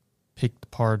and pick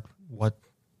apart what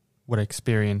I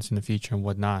experience in the future and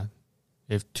what not,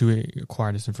 if to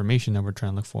acquire this information that we're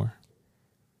trying to look for?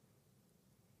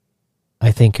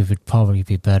 I think it would probably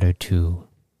be better to...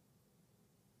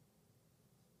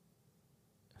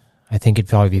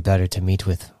 meet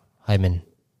with Hyman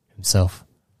himself.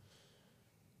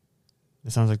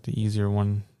 It sounds like the easier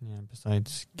one,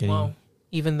 besides getting... Well,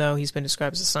 even though he's been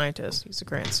described as a scientist, he's a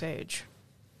grand sage.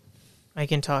 I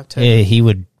can talk to... Yeah, he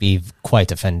would be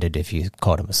quite offended if you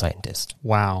called him a scientist.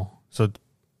 Wow. So,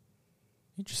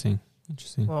 interesting.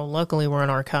 Well, luckily we're in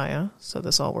Archaea, so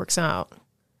this all works out.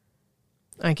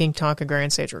 I can talk to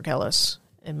Grand Sage Orkelis,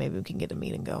 and maybe we can get a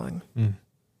meeting going.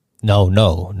 No.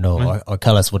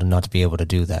 Orkelis would not be able to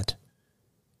do that.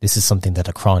 This is something that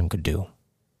a Kron could do.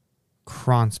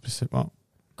 Kron specific. Oh.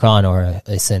 Kron or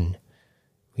a Sin.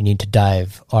 We need to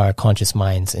dive our conscious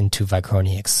minds into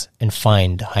Vicronix and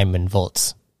find Hyman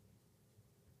Volts.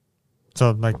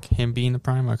 So, like him being the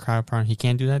Prime or Cryo Prime, he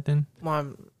can't do that then?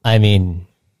 I mean,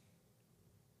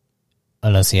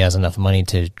 unless he has enough money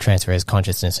to transfer his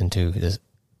consciousness into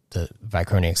the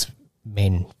Vicronix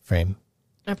mainframe.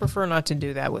 I prefer not to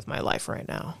do that with my life right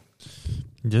now.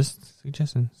 Just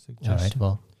suggestion. All right.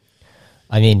 Well,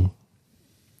 I mean,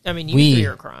 you do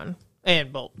your Kron.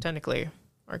 And Bolt, technically,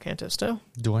 Arcantos too.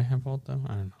 Do I have Bolt, though?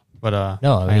 I don't know. But,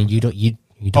 no, I mean, you don't. You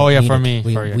don't. Oh, yeah, need for it. me.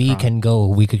 We can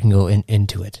go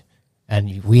into it.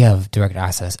 And we have direct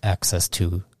access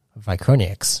to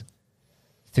Vicronics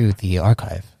through the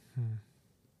archive.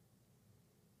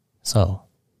 So,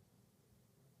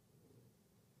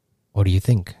 what do you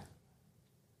think?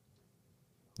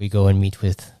 We go and meet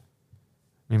with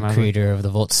the creator of the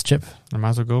Volts chip? I might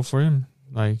as well go for him.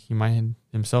 Like, he might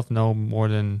himself know more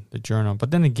than the journal.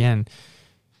 But then again,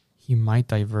 he might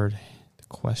divert the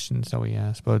questions that we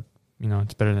ask. But,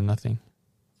 it's better than nothing.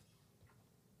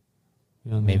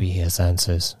 Maybe he has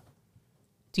answers.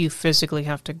 Do you physically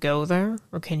have to go there?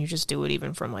 Or can you just do it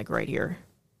even from, right here?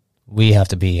 We have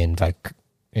to be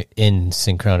in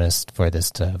Synchronous for this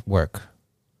to work.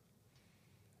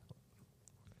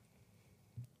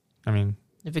 I mean,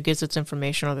 if it gets its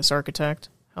information on this architect,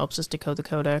 helps us decode the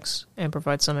codex, and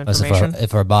provide some information.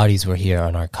 If our bodies were here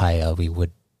on Archaea, we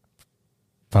would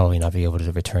probably not be able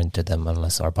to return to them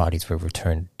unless our bodies were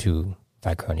returned to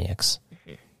Vicronics.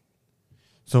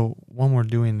 So when we're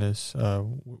doing this, what are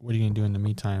you going to do in the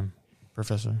meantime,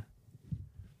 Professor?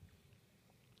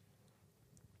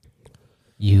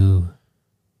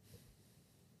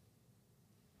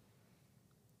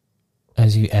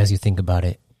 As you think about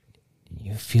it,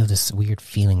 you feel this weird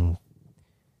feeling,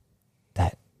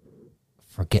 that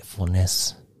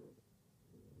forgetfulness,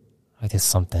 like there's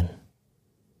something.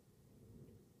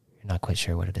 You're not quite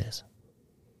sure what it is.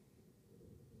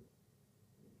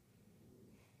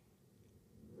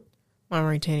 My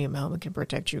Titanium helmet can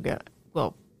protect you.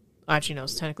 Well, actually, no,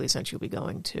 technically, since you'll be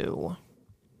going to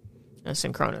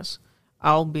Synchronous,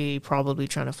 I'll be probably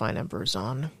trying to find Emperor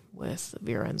Zahn with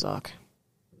Vera and Zoc.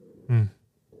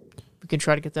 We can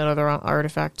try to get that other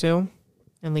artifact too.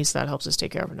 At least that helps us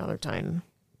take care of another Titan.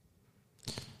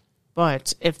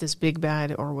 But if this big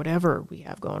bad or whatever we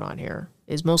have going on here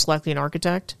is most likely an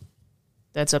architect,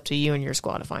 that's up to you and your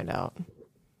squad to find out.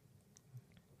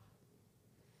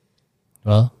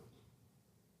 Well,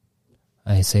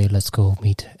 I say let's go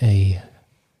meet a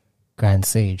grand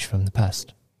sage from the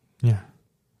past. Yeah.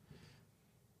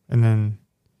 And then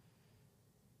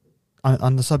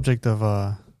on the subject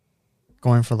of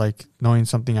going for knowing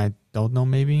something I don't know,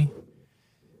 maybe.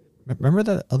 Remember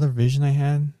that other vision I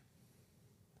had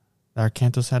that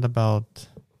Arcantos had about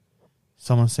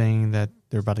someone saying that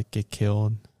they're about to get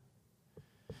killed,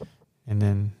 and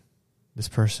then this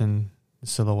person, the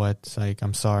silhouette's like,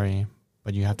 "I'm sorry,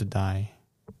 but you have to die."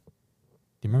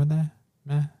 Do you remember that,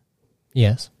 Matt?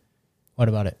 Yes. What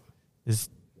about it? Does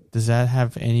that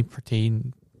have any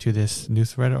pertain to this new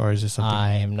thread, or is it something?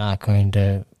 I am not going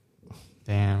to.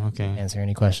 Damn. Okay. Answer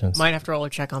any questions. Might have to roll a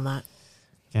check on that.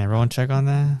 Can I roll a check on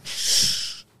that?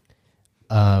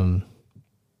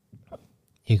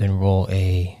 You can roll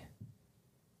a.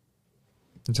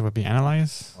 Since it would be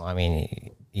analyzed. Well, I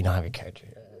mean, you don't have your character.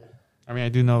 I mean, I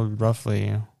do know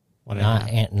roughly what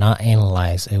not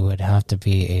analyze. It would have to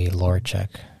be a lore check.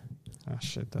 Oh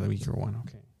shit! The weaker one.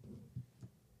 Okay.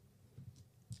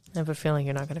 I have a feeling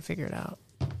you're not going to figure it out.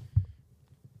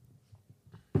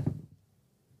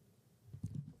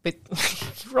 But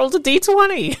you rolled a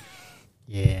d20.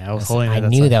 Yeah, I was holding it. I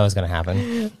knew that was going to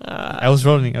happen. I was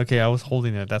rolling. Okay, I was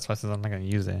holding it. That's why I said I'm not going to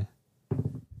use it.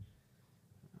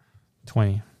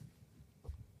 20.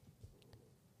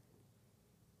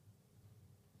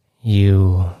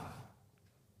 You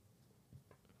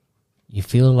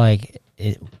feel like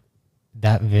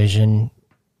that vision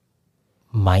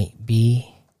might be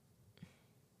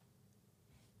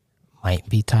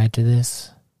tied to this,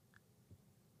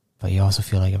 but you also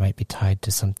feel like it might be tied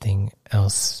to something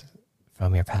else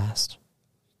from your past.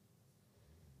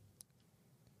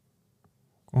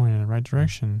 Going in the right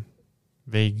direction.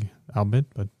 Vague albeit,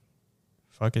 but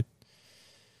fuck it.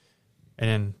 And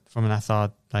then from that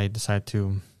thought, I decided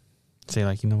to say,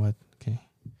 you know what? Okay.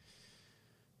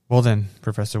 Well then,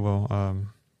 Professor Will,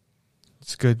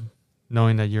 it's good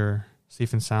knowing that you're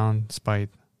safe and sound despite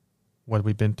what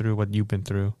we've been through, what you've been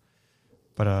through.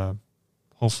 But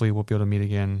hopefully we'll be able to meet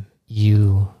again.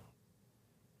 You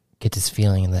get this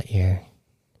feeling that you're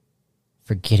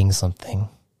forgetting something.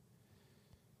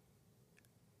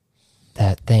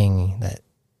 That thing that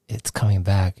it's coming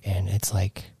back, and it's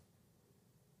like,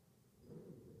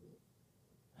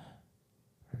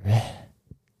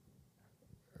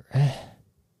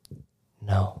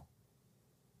 no.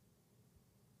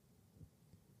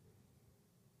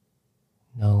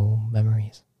 No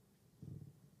memories.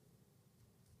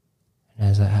 And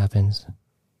as that happens,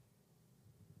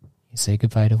 you say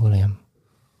goodbye to William.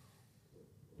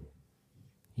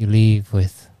 you leave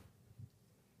with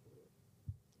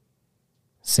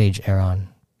Sage Aaron,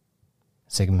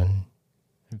 Sigmund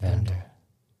Vander,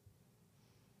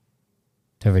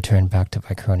 to return back to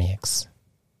Vicronix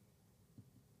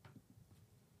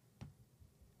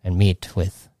and meet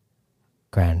with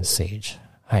Grand Sage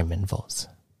Hyman Volz,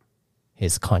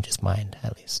 his conscious mind,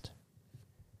 at least.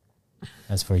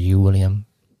 As for you, William,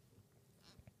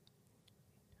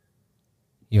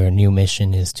 your new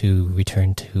mission is to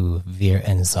return to Vir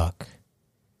Enzok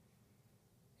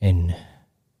in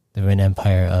the Rin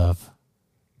Empire of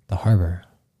the Harbor.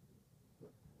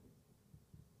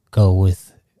 Go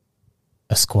with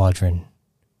a squadron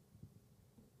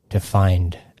to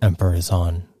find Emperor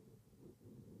Zahn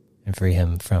and free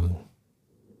him from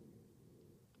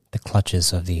the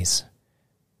clutches of these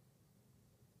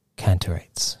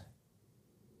Cantorites.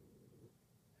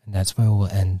 And that's where we'll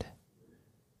end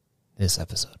this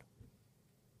episode.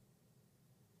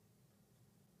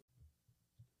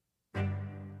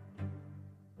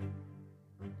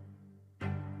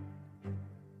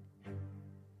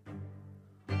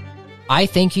 I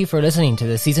thank you for listening to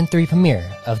the Season 3 premiere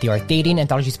of the Arthadian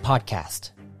Anthologies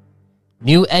podcast.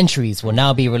 New entries will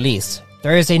now be released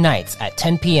Thursday nights at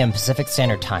 10 p.m. Pacific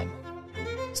Standard Time.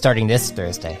 Starting this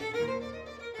Thursday,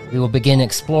 we will begin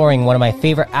exploring one of my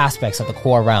favorite aspects of the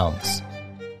Core Realms,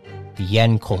 the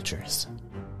Yen cultures.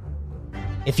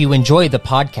 If you enjoyed the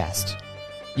podcast,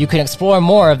 you can explore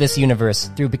more of this universe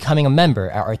through becoming a member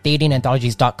at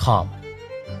arthadiananthologies.com.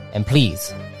 And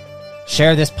please,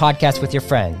 share this podcast with your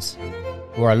friends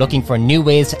who are looking for new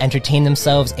ways to entertain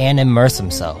themselves and immerse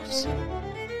themselves.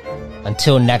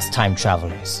 Until next time,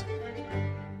 travelers,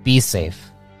 be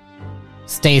safe,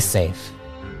 stay safe,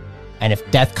 and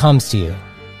if death comes to you,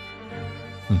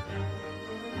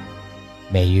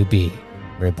 may you be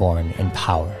reborn in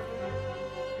power.